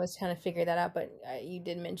 Like I was trying to figure that out, but you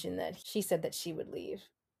did mention that she said that she would leave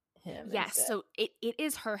him Yes, instead. so it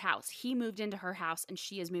is her house. He moved into her house and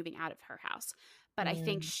she is moving out of her house. But I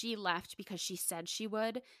think Mm. she left because she said she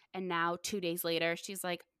would. And now, 2 days later, she's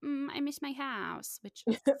like, I miss my house, which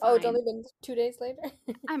Oh, it's fine. only been 2 days later.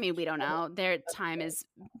 I mean, we don't know. Their time Okay. is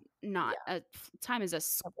not Yeah, a time is a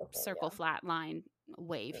couple thing, circle yeah. flat line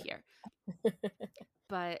wave here.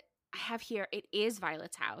 But I have here it is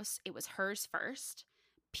Violet's house. It was hers first.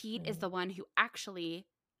 Pete is Mm. the one who actually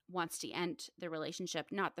wants to end the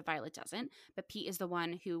relationship. Not that Violet doesn't, but Pete is the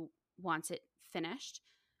one who wants it finished.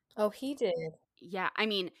 Oh, he did. Yeah, I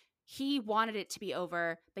mean, he wanted it to be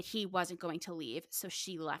over, but he wasn't going to leave, so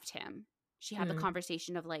she left him. She had the Mm.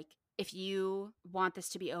 conversation of like, if you want this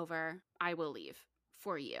to be over, I will leave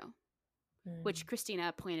for you, which Mm.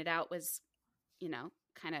 Christina pointed out was,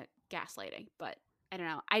 kind of gaslighting, but I don't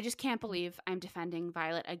know. I just can't believe I'm defending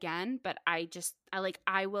Violet again, but I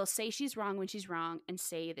will say she's wrong when she's wrong and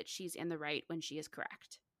say that she's in the right when she is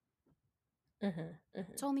correct. Mhm,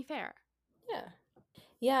 It's mhm. only fair. Yeah.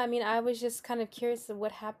 Yeah, I mean, I was just kind of curious of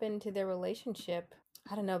what happened to their relationship.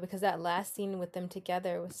 I don't know, because that last scene with them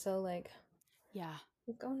together was so Yeah.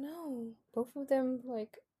 like, oh no, both of them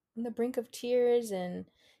like on the brink of tears, and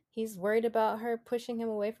he's worried about her pushing him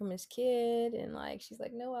away from his kid, and like she's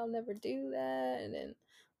like, no, I'll never do that. And then I'm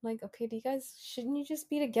like, okay, do you guys shouldn't you just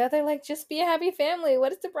be together? Like, just be a happy family.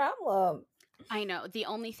 What is the problem? I know. The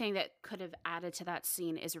only thing that could have added to that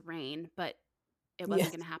scene is rain, but it wasn't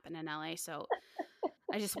Yes. going to happen in LA, so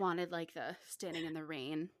I just wanted like the standing in the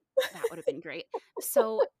rain. That would have been great.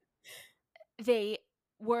 So they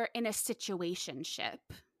were in a situationship,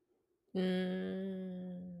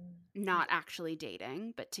 Mm. not actually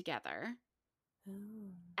dating, but together.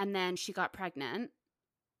 Oh. And then she got pregnant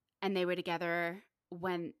and they were together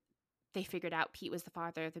when they figured out Pete was the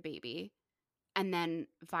father of the baby. And then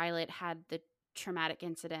Violet had the traumatic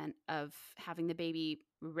incident of having the baby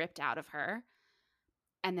ripped out of her.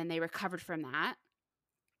 And then they recovered from that.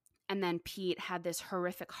 And then Pete had this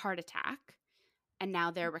horrific heart attack. And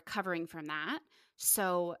now they're recovering from that.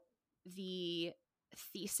 So the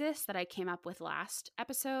thesis that I came up with last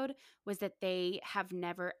episode was that they have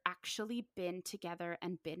never actually been together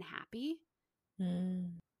and been happy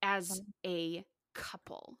Mm. as a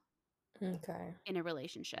couple Okay. in a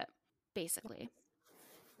relationship, basically.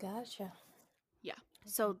 Gotcha. Yeah.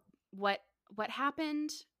 So what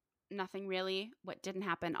happened? Nothing really. What didn't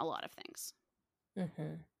happen? A lot of things.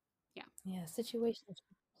 Mm-hmm. Yeah. Yeah, situations.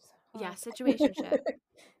 Yeah, hard. situationship.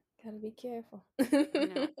 Gotta be careful. You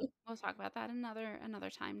know, we'll talk about that another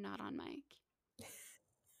time, not on mic.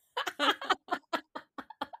 I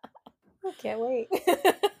can't wait.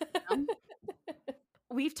 Um,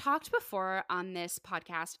 We've talked before on this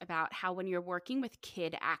podcast about how when you're working with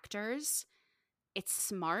kid actors, it's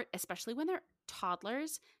smart, especially when they're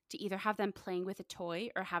toddlers, to either have them playing with a toy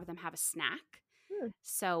or have them have a snack. Hmm.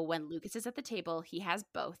 So when Lucas is at the table, he has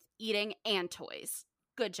both eating and toys.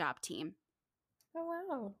 Good job, team. Oh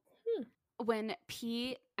wow. When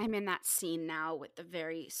Pete, I'm in that scene now with the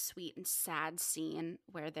very sweet and sad scene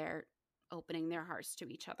where they're opening their hearts to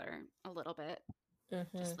each other a little bit,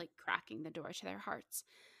 Mm-hmm. just like cracking the door to their hearts.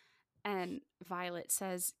 And Violet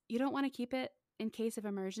says, "You don't want to keep it in case of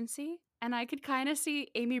emergency?" And I could kind of see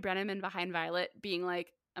Amy Brenneman behind Violet being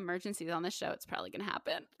like, "Emergencies on this show, it's probably going to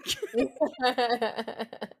happen."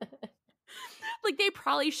 Like they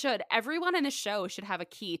probably should. Everyone in the show should have a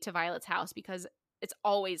key to Violet's house because it's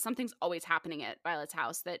always something's always happening at Violet's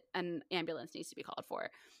house that an ambulance needs to be called for.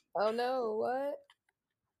 Oh no, what?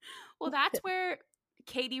 Well, that's where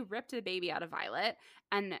Katie ripped the baby out of Violet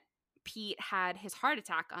and Pete had his heart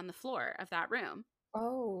attack on the floor of that room.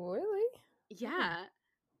 Oh, really? Hmm. Yeah.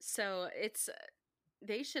 So it's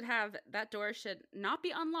they should have that door should not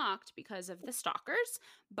be unlocked because of the stalkers,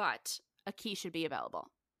 but a key should be available.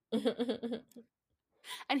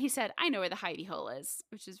 And he said, "I know where the hidey hole is,"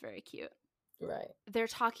 which is very cute. Right. They're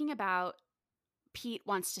talking about Pete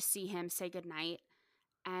wants to see him say goodnight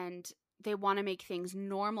and they want to make things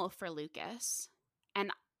normal for Lucas.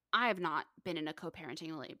 And I have not been in a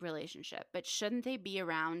co-parenting relationship, but shouldn't they be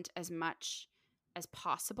around as much as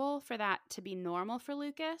possible for that to be normal for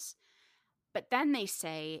Lucas? But then they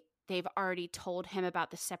say they've already told him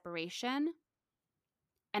about the separation.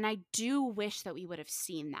 And I do wish that we would have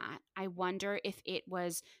seen that. I wonder if it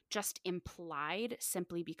was just implied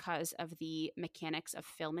simply because of the mechanics of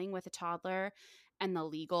filming with a toddler and the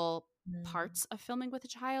legal Mm. parts of filming with a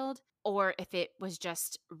child, or if it was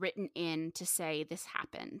just written in to say this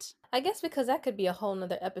happened. I guess because that could be a whole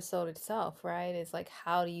nother episode itself, right? It's like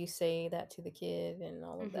how do you say that to the kid and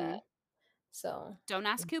all of that. Hmm. So Don't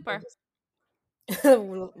ask they Cooper. just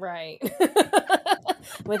right.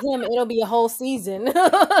 With him, it'll be a whole season.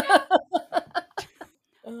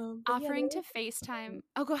 But yeah, Offering that to is FaceTime. interesting.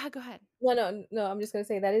 Oh, go ahead, go ahead. No, no, no. I'm just gonna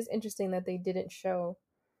say that is interesting that they didn't show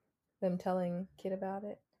them telling kid about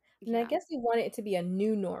it, and I Yeah. guess they wanted it to be a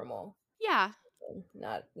new normal, Yeah.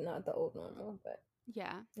 not the old normal. But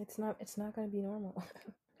Yeah. it's not gonna be normal.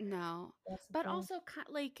 No. That's the But thing. also,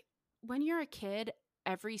 like, when you're a kid,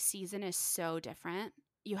 every season is so different.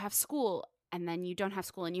 You have school, and then you don't have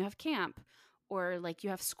school, and you have camp. Or, like, you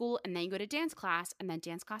have school, and then you go to dance class, and then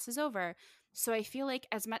dance class is over. So I feel like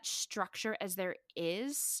as much structure as there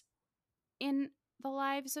is in the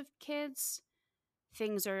lives of kids,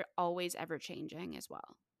 things are always ever changing as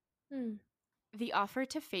well. Hmm. The offer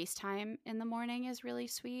to FaceTime in the morning is really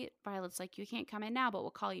sweet. Violet's like, "You can't come in now, but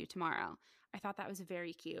we'll call you tomorrow." I thought that was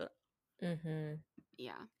very cute. Mm-hmm.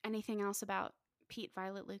 Yeah. Anything else about Pete,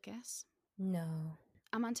 Violet, Lucas? No.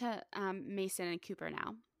 I'm on to Mason and Cooper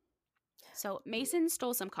now. So Mason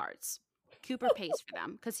stole some cards. Cooper pays for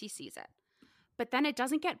them because he sees it. But then it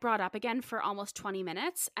doesn't get brought up again for almost 20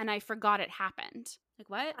 minutes, and I forgot it happened. Like,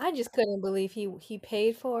 what? I just couldn't believe he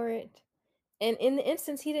paid for it, and in the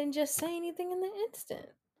instance, he didn't just say anything in the instant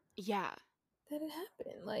Yeah. that it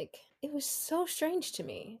happened. Like it was so strange to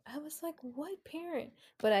me. I was like, "What parent?"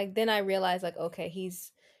 But I realized like, okay,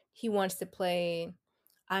 he wants to play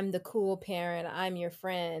I'm the cool parent, I'm your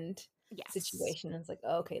friend Yes. situation. And it's like,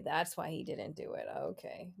 okay, that's why he didn't do it.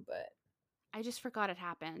 Okay, but I just forgot it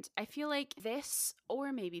happened. I feel like this,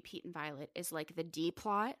 or maybe Pete and Violet, is like the D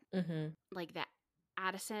plot. mhm. Like that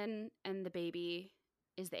Addison and the baby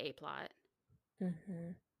is the A plot.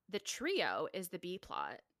 Mhm. The trio is the B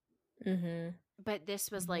plot. Mhm. But this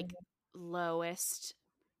was like Mhm. lowest.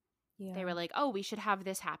 They were Yeah. like, "Oh, we should have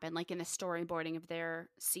this happen." Like in the storyboarding of their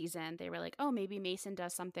season, they were like, "Oh, maybe Mason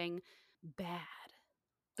does something bad."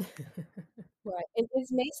 Right. And is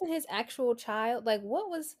Mason his actual child? Like what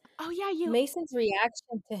was Oh yeah, you. Mason's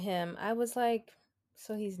reaction to him? I was like,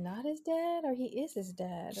 so he's not his dad or he is his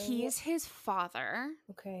dad or what? He's his father,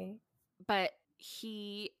 Okay. but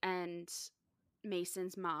he and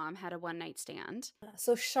Mason's mom had a one night stand.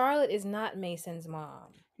 So Charlotte is not Mason's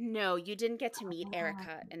mom. No, you didn't get to meet Ah,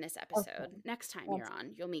 Erica in this okay. episode. Next time you're That's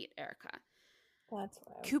on, you'll meet Erica. that's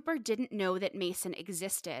right. Cooper didn't know that Mason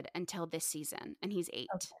existed until this season, and he's 8.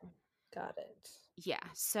 Okay. Got it. Yeah,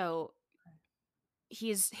 so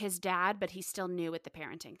he's his dad, but he's still new at the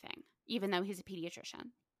parenting thing, even though he's a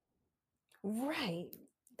pediatrician. Right.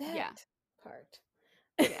 Yeah. That part.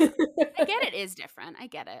 Yeah. I get it is different. I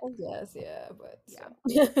get it. I guess, yeah, but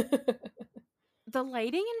Yeah. still. The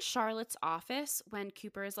lighting in Charlotte's office when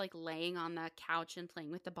Cooper is like laying on the couch and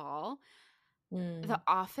playing with the ball, the Mm.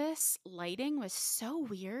 office lighting was so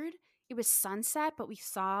weird. It was sunset, but we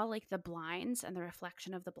saw like the blinds and the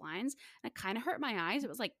reflection of the blinds, and it kind of hurt my eyes. It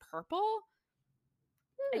was like purple.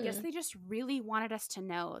 I guess Hmm. they just really wanted us to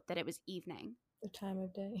know that it was evening. The time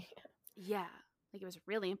of day. Yeah. Like it was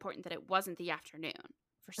really important that it wasn't the afternoon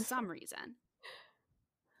for some reason.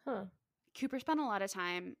 Huh. Cooper spent a lot of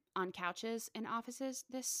time on couches in offices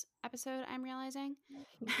this episode, I'm realizing.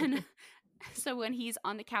 And so when he's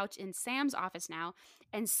on the couch in Sam's office now,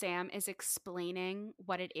 and Sam is explaining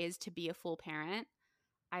what it is to be a full parent,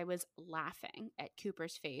 I was laughing at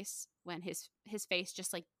Cooper's face when his face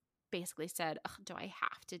just like basically said, "Ugh, do I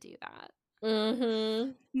have to do that?"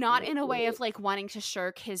 Mm-hmm. Not in a way of like wanting to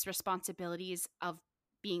shirk his responsibilities of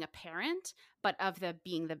being a parent, but of the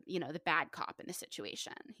being the, you know, the bad cop in the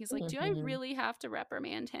situation. He's like, do I Mm-hmm. really have to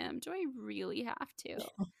reprimand him? Do I really have to?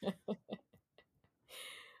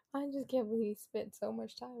 I just can't believe he spent so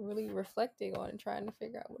much time really reflecting on and trying to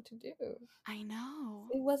figure out what to do. I know.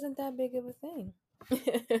 It wasn't that big of a thing.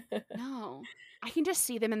 No. I can just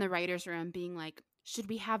see them in the writer's room being like, should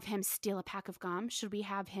we have him steal a pack of gum? Should we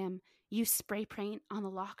have him use spray paint on the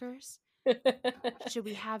lockers? Should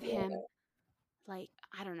we have Yeah, him, like,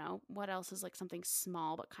 I don't know, what else is like something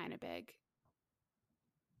small but kind of big?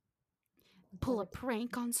 Pull a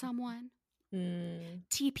prank on someone? mm.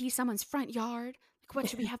 TP someone's front yard? Like, what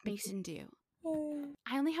should we have Mason do?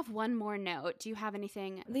 I only have one more note. Do you have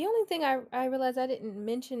anything? The only thing I realized I didn't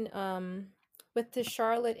mention with the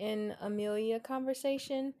Charlotte and Amelia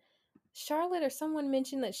conversation, Charlotte or someone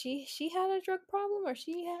mentioned that she had a drug problem, or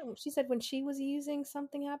she said when she was using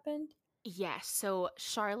something happened. Yes. So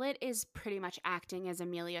Charlotte is pretty much acting as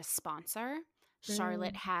Amelia's sponsor.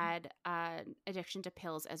 Charlotte Mm, had addiction to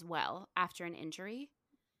pills as well after an injury.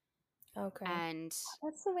 okay. And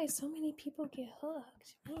That's the way so many people get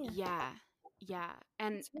hooked. Man, yeah, yeah.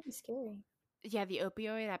 And it's really scary. yeah, the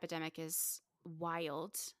opioid epidemic is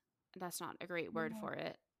wild. That's not a great word Yeah. for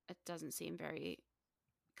it. It doesn't seem very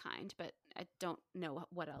kind, but I don't know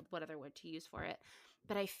what other word to use for it.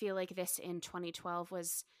 But I feel like this in 2012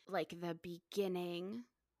 was like the beginning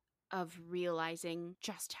of realizing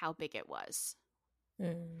just how big it was.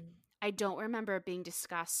 Mm, I don't remember it being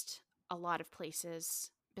discussed a lot of places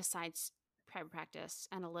besides private practice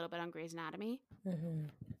and a little bit on Grey's Anatomy, mm-hmm.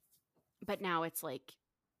 but now it's like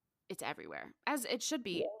it's everywhere, as it should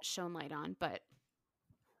be Yeah. shown light on. But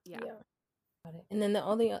yeah, Yeah. Got it. And then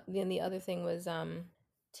the other thing was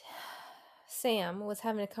Sam was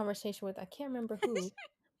having a conversation with I can't remember who. you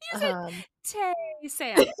Um said Tay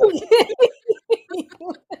Sam.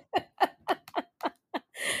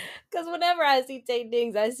 Because whenever I see Tate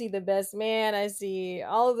Diggs, I see the best man. I see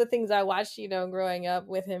all of the things I watched, growing up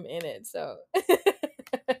with him in it. So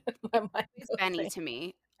my mind Always goes Benny to to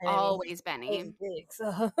me. Penny. Always Benny. Tate Diggs.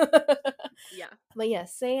 So. Yeah. But yeah,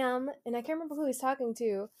 Sam, and I can't remember who he's talking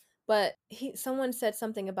to, but someone said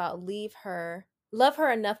something about love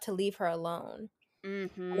her enough to leave her alone. And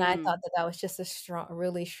I Mm-hmm. thought that was just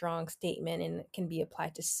really strong statement, and it can be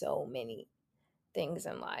applied to so many things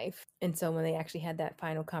in life. And so when they actually had that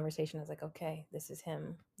final conversation, I was like, okay, this is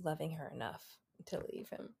him loving her enough to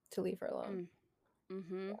leave her alone.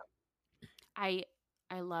 Mm-hmm. I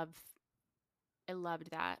I love I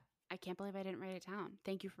loved that. I can't believe I didn't write it down.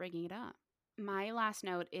 Thank you for bringing it up. My last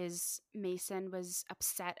note is Mason was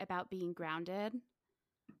upset about being grounded,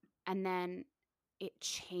 and then it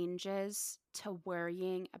changes to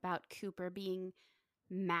worrying about Cooper being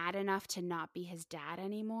mad enough to not be his dad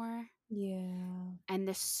anymore. Yeah. And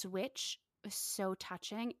the switch was so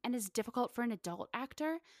touching and is difficult for an adult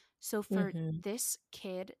actor. So for Mhm. this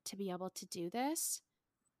kid to be able to do this,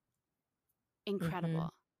 Mhm.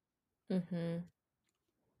 incredible. Mhm.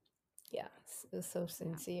 Yeah, it's so Yeah.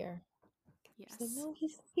 sincere. He's like, Yes. no,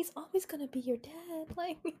 he's always gonna be your dad.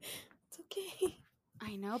 Like, it's okay.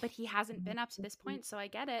 I know, but he hasn't been up to this point, so I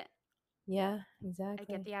get it. Yeah, I get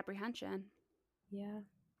exactly. the apprehension. Yeah.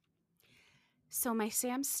 So my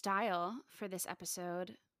Sam style for this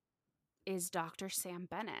episode is Dr. Sam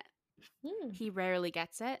Bennett. Mm. He rarely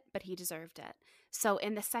gets it, but he deserved it. So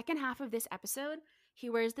in the second half of this episode, he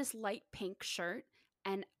wears this light pink shirt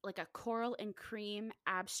and like a coral and cream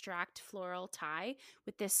abstract floral tie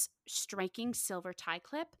with this striking silver tie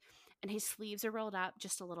clip, and his sleeves are rolled up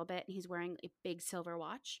just a little bit, and he's wearing a big silver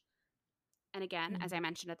watch. And again, as Mm. I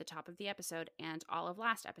mentioned at the top of the episode and all of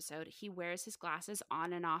last episode, he wears his glasses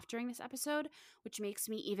on and off during this episode, which makes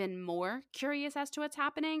me even more curious as to what's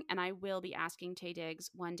happening. And I will be asking Tay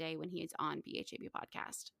Diggs one day when he is on BHAB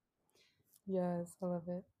podcast. Yes, I love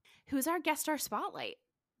it. Who's our guest star spotlight?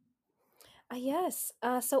 Yes.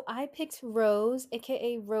 So I picked Rose,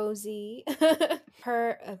 aka Rosie.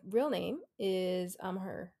 Her real name is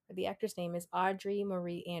the actress name is Audrey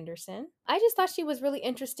Marie Anderson. I just thought she was really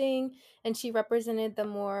interesting, and she represented the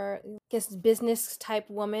more, I guess, business type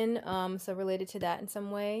woman. So related to that in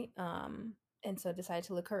some way. And so decided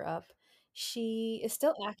to look her up. She is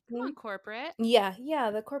still Come on, acting. corporate. Yeah,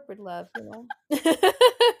 yeah, the corporate love,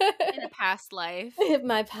 In a past life.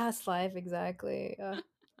 My past life, exactly.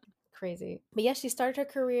 Crazy. But yeah, she started her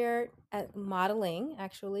career at modeling,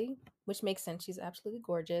 actually, which makes sense. She's absolutely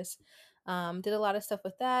gorgeous. Did a lot of stuff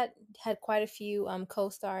with that. Had quite a few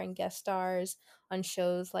co-star and guest stars on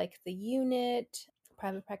shows like The Unit,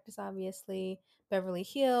 Private Practice, obviously, Beverly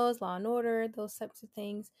Hills, Law and Order, those types of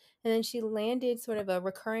things. And then she landed sort of a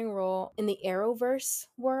recurring role in the Arrowverse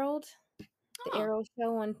world, the Oh, Arrow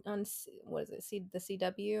show on what is it, the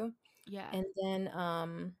CW, yeah. and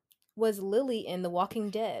then was Lily in The Walking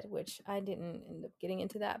Dead, which I didn't end up getting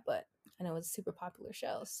into that, but I know it was a super popular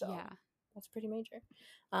show, so Yeah. that's pretty major.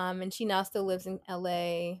 And she now still lives in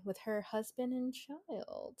LA with her husband and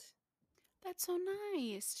child. That's so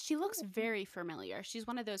nice. She looks very familiar. She's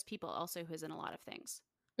one of those people also who's in a lot of things.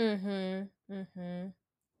 Mm-hmm. Mm-hmm.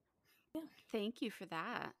 Yeah. Thank you for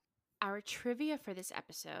that. Our trivia for this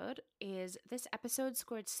episode is this episode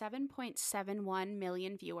scored 7.71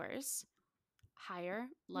 million viewers. Higher,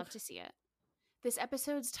 love to see it. This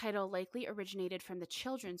episode's title likely originated from the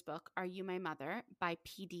children's book Are You My Mother by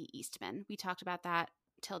P.D. Eastman. We talked about that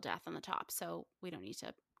till death on the top, so we don't need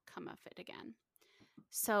to come off it again.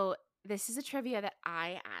 So, this is a trivia that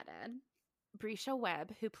I added. Brisha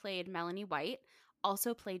Webb, who played Melanie White,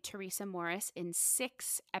 also played Teresa Morris in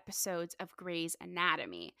 6 episodes of Grey's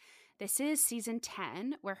Anatomy. This is season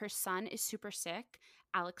 10, where her son is super sick.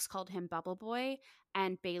 Alex called him Bubble Boy,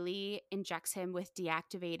 and Bailey injects him with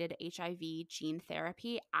deactivated HIV gene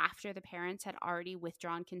therapy after the parents had already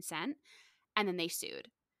withdrawn consent, and then they sued.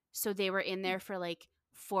 So they were in there for like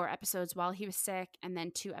 4 episodes while he was sick, and then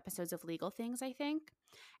 2 episodes of legal things, I think.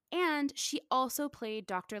 And she also played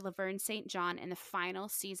Dr. Laverne St. John in the final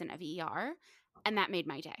season of ER, and that made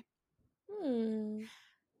my day. Hmm.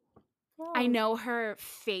 I Wow. know her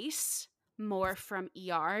face more from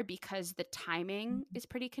ER because the timing is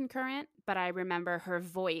pretty concurrent, but I remember her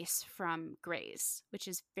voice from Grey's, which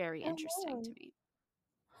is very Oh, interesting to wow. me.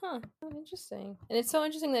 Huh. Oh, interesting. And it's so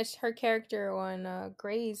interesting that her character on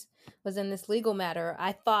Grey's was in this legal matter.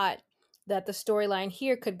 I thought that the storyline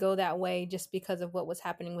here could go that way just because of what was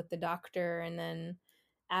happening with the doctor and then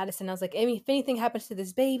Addison. I was like, Amy, if anything happens to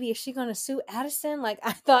this baby, is she going to sue Addison? Like,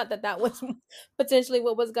 I thought that that was potentially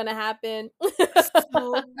what was going to happen.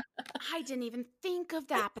 So I didn't even think of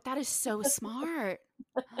that, but that is so smart.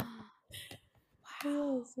 Yeah,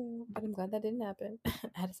 Wow. so, but I'm glad that didn't happen.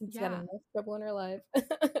 Addison's got Yeah. enough trouble in her life.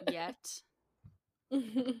 Yet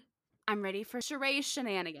I'm ready for Sharaé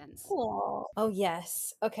shenanigans. Aw. Oh,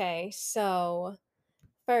 yes. Okay, so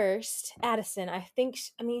first, Addison. I think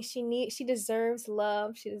I mean she deserves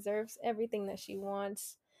love. She deserves everything that she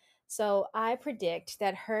wants. So I predict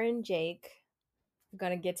that her and Jake are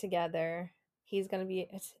gonna get together. He's gonna be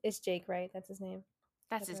it's Jake, right? That's his name.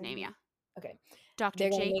 That's That's his right. name, yeah. Okay. Dr. They're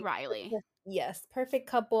gonna Jake make Riley. yes, perfect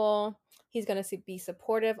couple. He's gonna be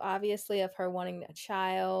supportive, obviously, of her wanting a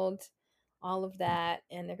child, all of that,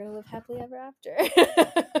 and they're gonna live happily ever after.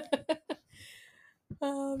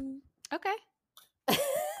 um. Okay.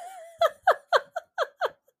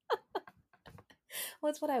 Well,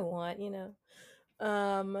 it's what I want.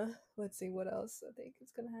 Let's see what else I think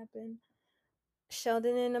is gonna happen.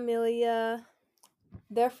 Sheldon and Amelia,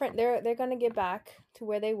 they're gonna get back to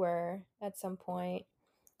where they were at some point.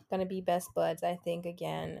 Gonna be best buds, I think,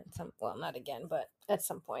 again. Not again, but at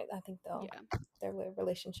some point, I think Yeah. their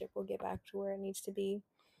relationship will get back to where it needs to be.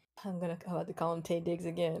 I'm about to call him Tay Diggs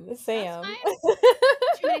again. That's Sam. fine.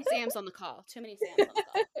 Too many Sams on the call. Too many Sams on the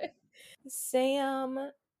call.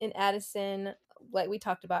 Sam and Addison, like we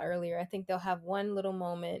talked about earlier, I think they'll have one little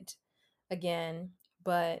moment again,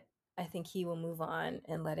 but I think he will move on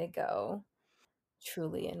and let it go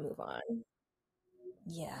truly and move on.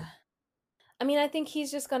 Yeah. I mean, I think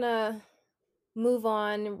he's just gonna move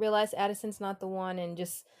on, realize Addison's not the one, and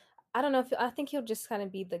just, I don't know if I think he'll just kind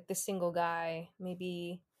of be like the single guy.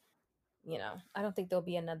 Maybe, I don't think there'll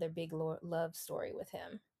be another big love story with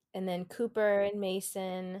him. And then Cooper and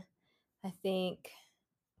Mason, I think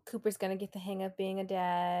Cooper's gonna get the hang of being a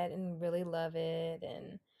dad and really love it,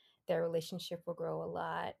 and their relationship will grow a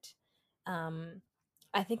lot. Um,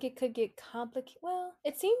 I think it could get complicated. Well,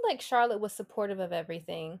 it seemed like Charlotte was supportive of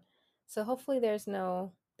everything, so hopefully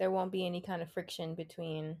there won't be any kind of friction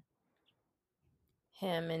between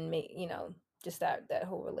him and me. Just that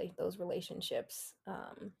whole relate those relationships.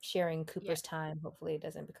 Sharing Yeah. Cooper's time. Hopefully, it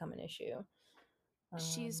doesn't become an issue.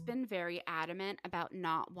 She's Um, been very adamant about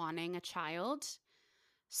not wanting a child.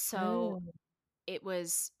 So mm, it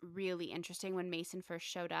was really interesting when Mason first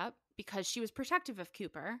showed up because she was protective of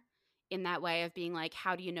Cooper in that way of being like,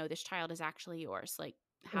 how do you know this child is actually yours? Like,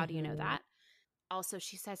 how do you know mhm, that? Also,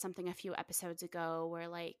 she said something a few episodes ago where,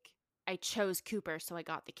 like, I chose Cooper, so I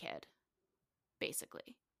got the kid,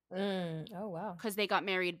 basically, oh wow. because they got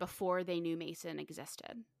married before they knew Mason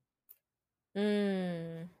existed.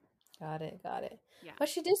 Mm, got it, got it. Yeah. But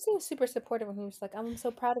she did seem super supportive when he was like, "I'm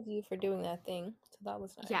so proud of you for doing that thing." So that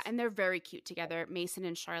was Yeah, nice. and they're very cute together. Mason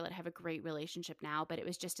and Charlotte have a great relationship now, but it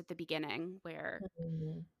was just at the beginning where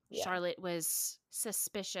Mhm. Yeah. Charlotte was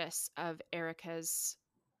suspicious of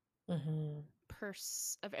Mhm.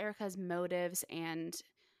 Erica's motives and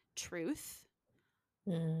truth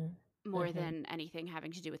Mhm. more Mhm. than anything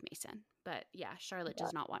having to do with Mason. But yeah, Charlotte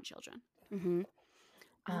does Got not want children. Hmm.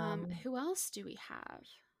 it. Who else do we have?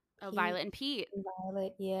 Oh, Pete Violet and Pete. and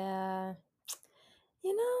Violet, yeah.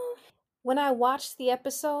 You know, when I watched the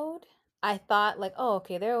episode, I thought like, "Oh,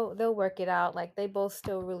 okay, they'll work it out. Like they both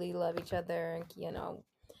still really love each other, and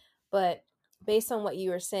But based on what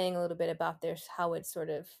you were saying a little bit about their how it's sort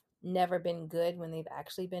of never been good when they've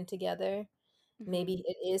actually been together, Hmm. maybe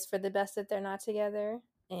it is for the best that they're not together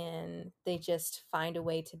and they just find a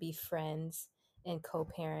way to be friends and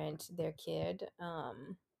co-parent their kid.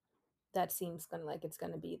 That seems gonna like it's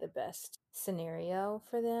gonna be the best scenario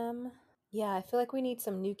for them. Yeah, I feel like we need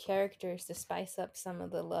some new characters to spice up some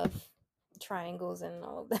of the love triangles and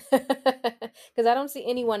all of that. Because I don't see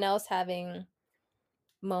anyone else having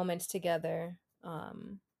moments together. No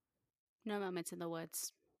moments in the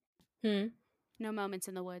woods. Hmm. No moments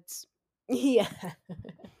in the woods. Yeah.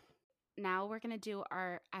 Now we're going to do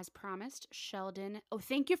our, as promised, Sheldon. Oh,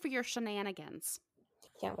 thank you for your shenanigans.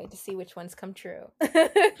 Can't wait to see which ones come true.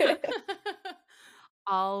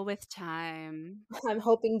 All with time. I'm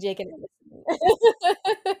hoping Jake and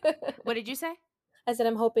Addison. What did you say? I said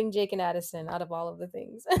I'm hoping Jake and Addison out of all of the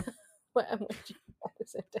things. But I'm with Jake and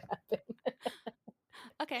Addison to happen.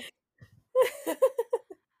 Okay.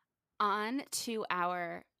 On to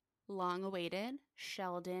our long awaited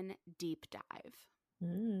Sheldon deep dive.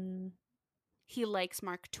 Mm. He likes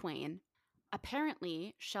Mark Twain.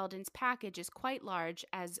 Apparently, Sheldon's package is quite large,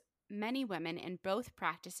 as many women in both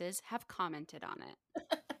practices have commented on it.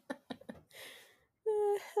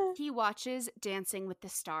 He watches Dancing with the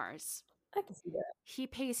Stars. I can see that. He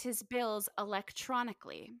pays his bills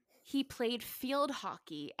electronically. He played field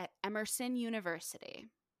hockey at Emerson University.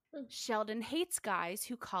 Sheldon hates guys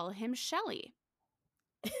who call him Shelly.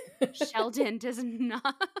 Sheldon does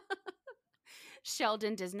not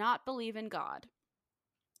Sheldon does not believe in God.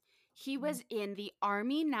 He was in the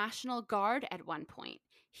Army National Guard at one point.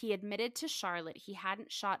 He admitted to Charlotte he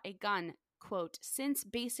hadn't shot a gun, quote, since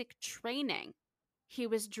basic training. He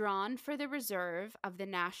was drawn for the reserve of the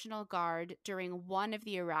National Guard during one of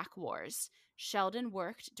the Iraq wars. Sheldon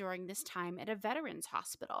worked during this time at a veterans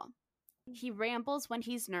hospital. He rambles when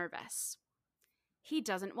he's nervous. He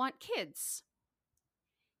doesn't want kids.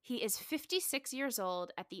 He is 56 years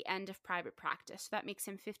old at the end of private practice. That makes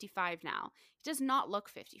him 55 now. He does not look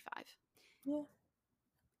 55. Yeah.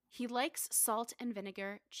 He likes salt and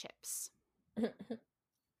vinegar chips.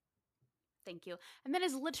 Thank you. And that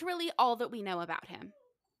is literally all that we know about him.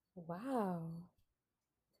 Wow.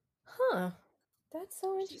 Huh. That's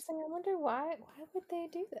so He's interesting. I wonder why would they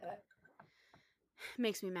do that?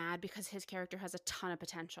 makes me mad because his character has a ton of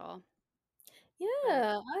potential. But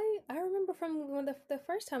Yeah, I remember from when the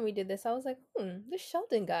first time we did this, I was like, this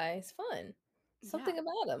Sheldon guy is fun. yeah, Something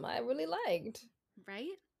about him I really liked. right?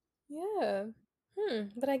 Yeah.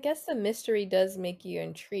 But I guess the mystery does make you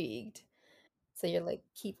intrigued. So you're like,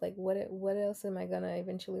 keep like, what else am I gonna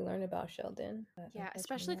eventually learn about Sheldon? I Yeah, I can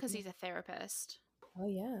especially because imagine. he's a therapist. Oh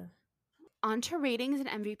yeah. On to ratings and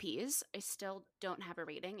MVPs. I still don't have a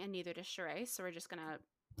rating, and neither does Sharaé, so we're just gonna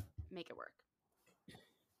make it work.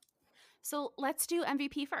 So let's do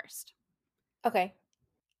MVP first. Okay.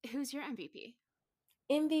 Who's your MVP?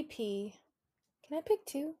 MVP. Can I pick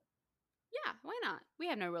two? Yeah, why not? We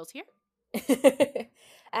have no rules here.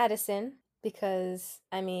 Addison, because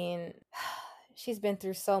I mean, she's been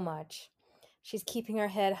through so much. She's keeping her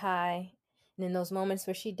head high, and in those moments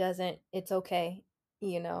where she doesn't, it's okay.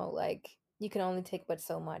 Like you can only take but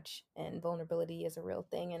so much, and vulnerability is a real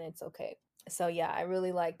thing, and it's okay. So yeah, I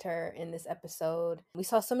really liked her in this episode. We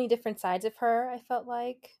saw so many different sides of her, I felt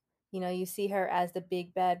like. You see her as the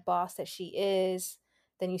big bad boss that she is,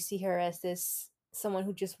 then you see her as this someone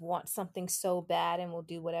who just wants something so bad and will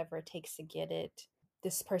do whatever it takes to get it.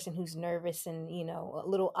 This person who's nervous and, a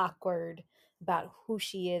little awkward about who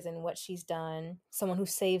she is and what she's done. Someone who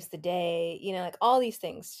saves the day, like all these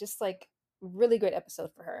things. Just like really great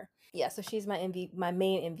episode for her. Yeah, so she's my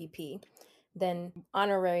main MVP. Then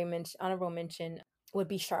honorable mention would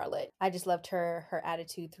be Charlotte. I just loved her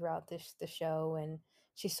attitude throughout the show, and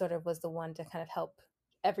she sort of was the one to kind of help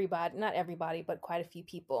everybody, not everybody, but quite a few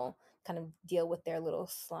people kind of deal with their little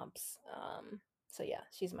slumps. So yeah,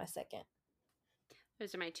 she's my second.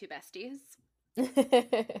 Those are my two besties.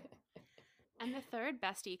 And the third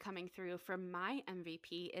bestie coming through for my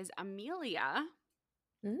MVP is Amelia.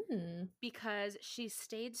 Because she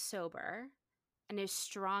stayed sober and is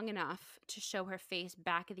strong enough to show her face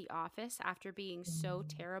back at the office after being so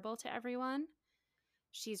terrible to everyone.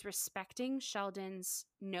 She's respecting Sheldon's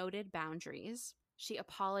noted boundaries. She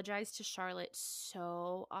apologized to Charlotte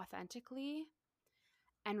so authentically.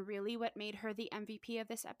 And really, what made her the MVP of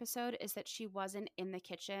this episode is that she wasn't in the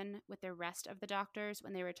kitchen with the rest of the doctors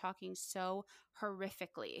when they were talking so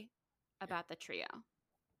horrifically about the trio.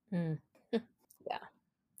 Yeah,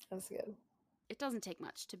 that's good. It doesn't take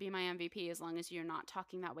much to be my MVP as long as you're not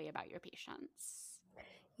talking that way about your patients.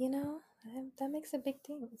 That makes a big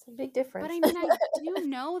thing. It's a big difference. But I mean, I do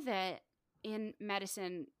know that in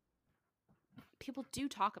medicine, people do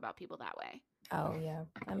talk about people that way. Oh, yeah.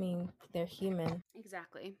 I mean, they're human.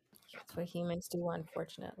 Exactly. That's what humans do,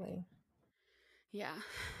 unfortunately. Yeah.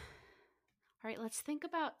 All right, let's think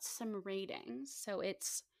about some ratings. So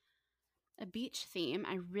it's a beach theme.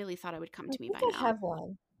 I really thought it would come to me by I now. have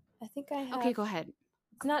one. I think I have. Okay, go ahead.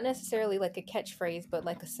 It's not necessarily like a catchphrase, but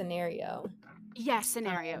like a scenario. Yeah,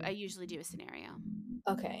 scenario. I usually do a scenario.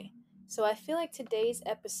 Okay. So I feel like today's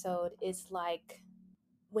episode is like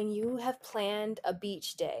when you have planned a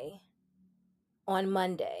beach day on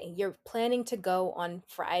Monday. You're planning to go on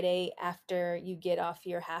Friday after you get off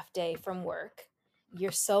your half day from work.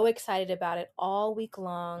 You're so excited about it all week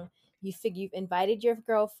long. You've invited your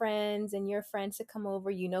girlfriends and your friends to come over.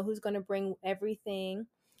 You know who's going to bring everything.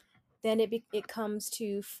 Then it comes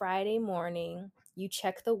to Friday morning. You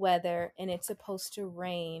check the weather and it's supposed to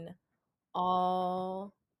rain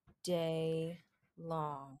all day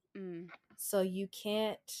long. So you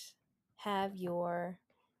can't have your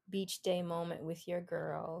beach day moment with your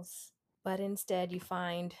girls, but instead you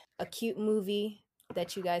find a cute movie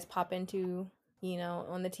that you guys pop into,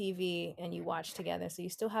 on the TV and you watch together. So you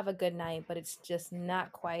still have a good night, but it's just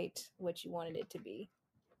not quite what you wanted it to be.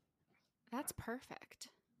 That's perfect.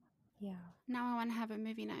 Yeah. Now I want to have a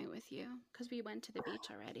movie night with you because we went to the beach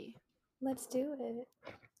already. Let's do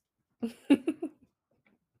it.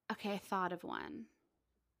 Okay, I thought of one.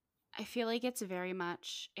 I feel like it's very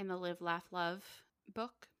much in the Live, Laugh, Love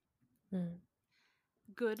book.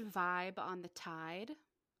 Good vibe on the tide.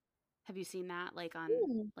 Have you seen that? Like on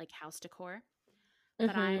like house decor?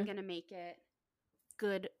 But I'm going to make it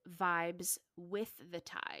good vibes with the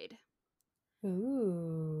tide.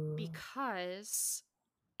 Ooh. Because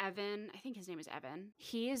Evan, I think his name is Evan,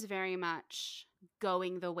 he is very much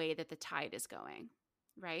going the way that the tide is going,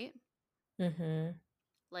 right?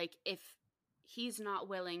 Like if he's not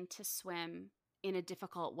willing to swim in a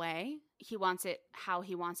difficult way, he wants it how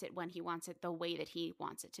he wants it, when he wants it, the way that he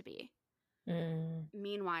wants it to be.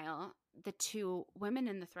 Meanwhile, the two women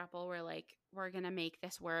in the throuple were like, we're going to make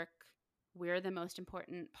this work. We're the most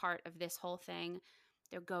important part of this whole thing.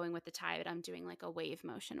 They're going with the tide. I'm doing like a wave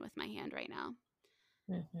motion with my hand right now.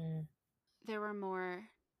 There were more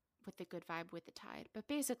with the good vibe with the tide. But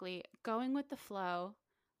basically, going with the flow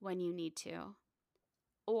when you need to.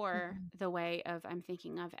 Or the way of, I'm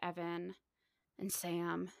thinking of Evan and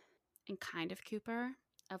Sam and kind of Cooper,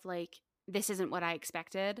 of like, this isn't what I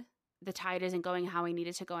expected. The tide isn't going how I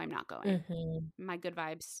needed to go. I'm not going. My good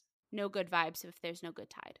vibes. No good vibes if there's no good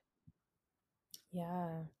tide.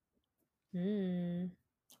 Yeah.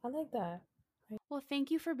 I like that. Well, thank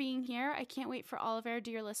you for being here. I can't wait for all of our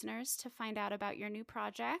dear listeners to find out about your new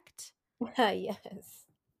project. Yes.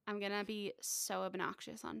 I'm going to be so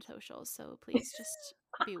obnoxious on socials, so please just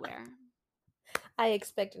beware. I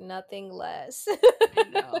expect nothing less. I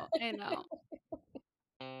know. I know.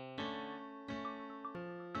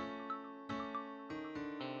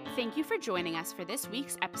 Thank you for joining us for this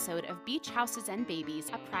week's episode of Beach Houses and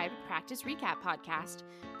Babies, a private practice recap podcast.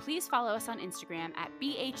 Please follow us on Instagram at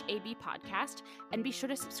BHAB Podcast and be sure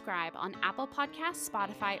to subscribe on Apple Podcasts,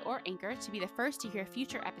 Spotify, or Anchor to be the first to hear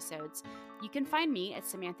future episodes. You can find me at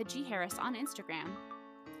Samantha G. Harris on Instagram.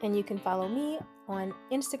 And you can follow me on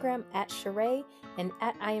Instagram at Sharaé and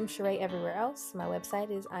at I am Sharaé everywhere else. My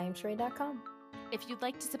website is iamsharaé.com. If you'd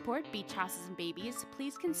like to support Beach Houses and Babies,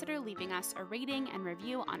 please consider leaving us a rating and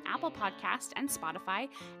review on Apple Podcast and Spotify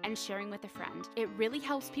and sharing with a friend. It really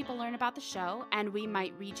helps people learn about the show, and we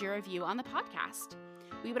might read your review on the podcast.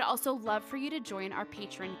 We would also love for you to join our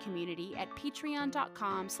patron community at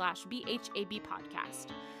patreon.com/BHAB podcast.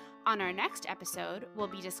 On our next episode, we'll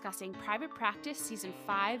be discussing Private Practice Season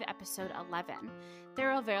 5, Episode 11.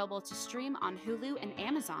 They're available to stream on Hulu and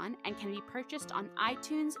Amazon and can be purchased on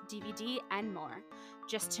iTunes, DVD, and more.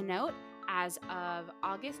 Just to note, as of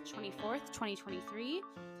August 24th, 2023,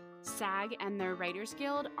 SAG and their Writers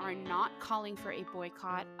Guild are not calling for a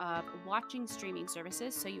boycott of watching streaming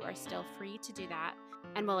services, so you are still free to do that,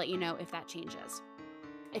 and we'll let you know if that changes.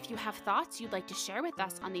 If you have thoughts you'd like to share with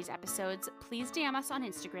us on these episodes, please DM us on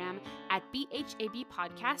Instagram at BHAB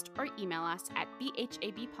Podcast or email us at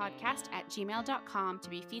bhabpodcast@gmail.com to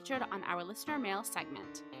be featured on our listener mail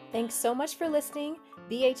segment. Thanks so much for listening.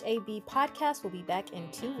 BHAB Podcast will be back in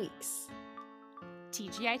 2 weeks.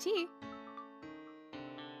 TGIT!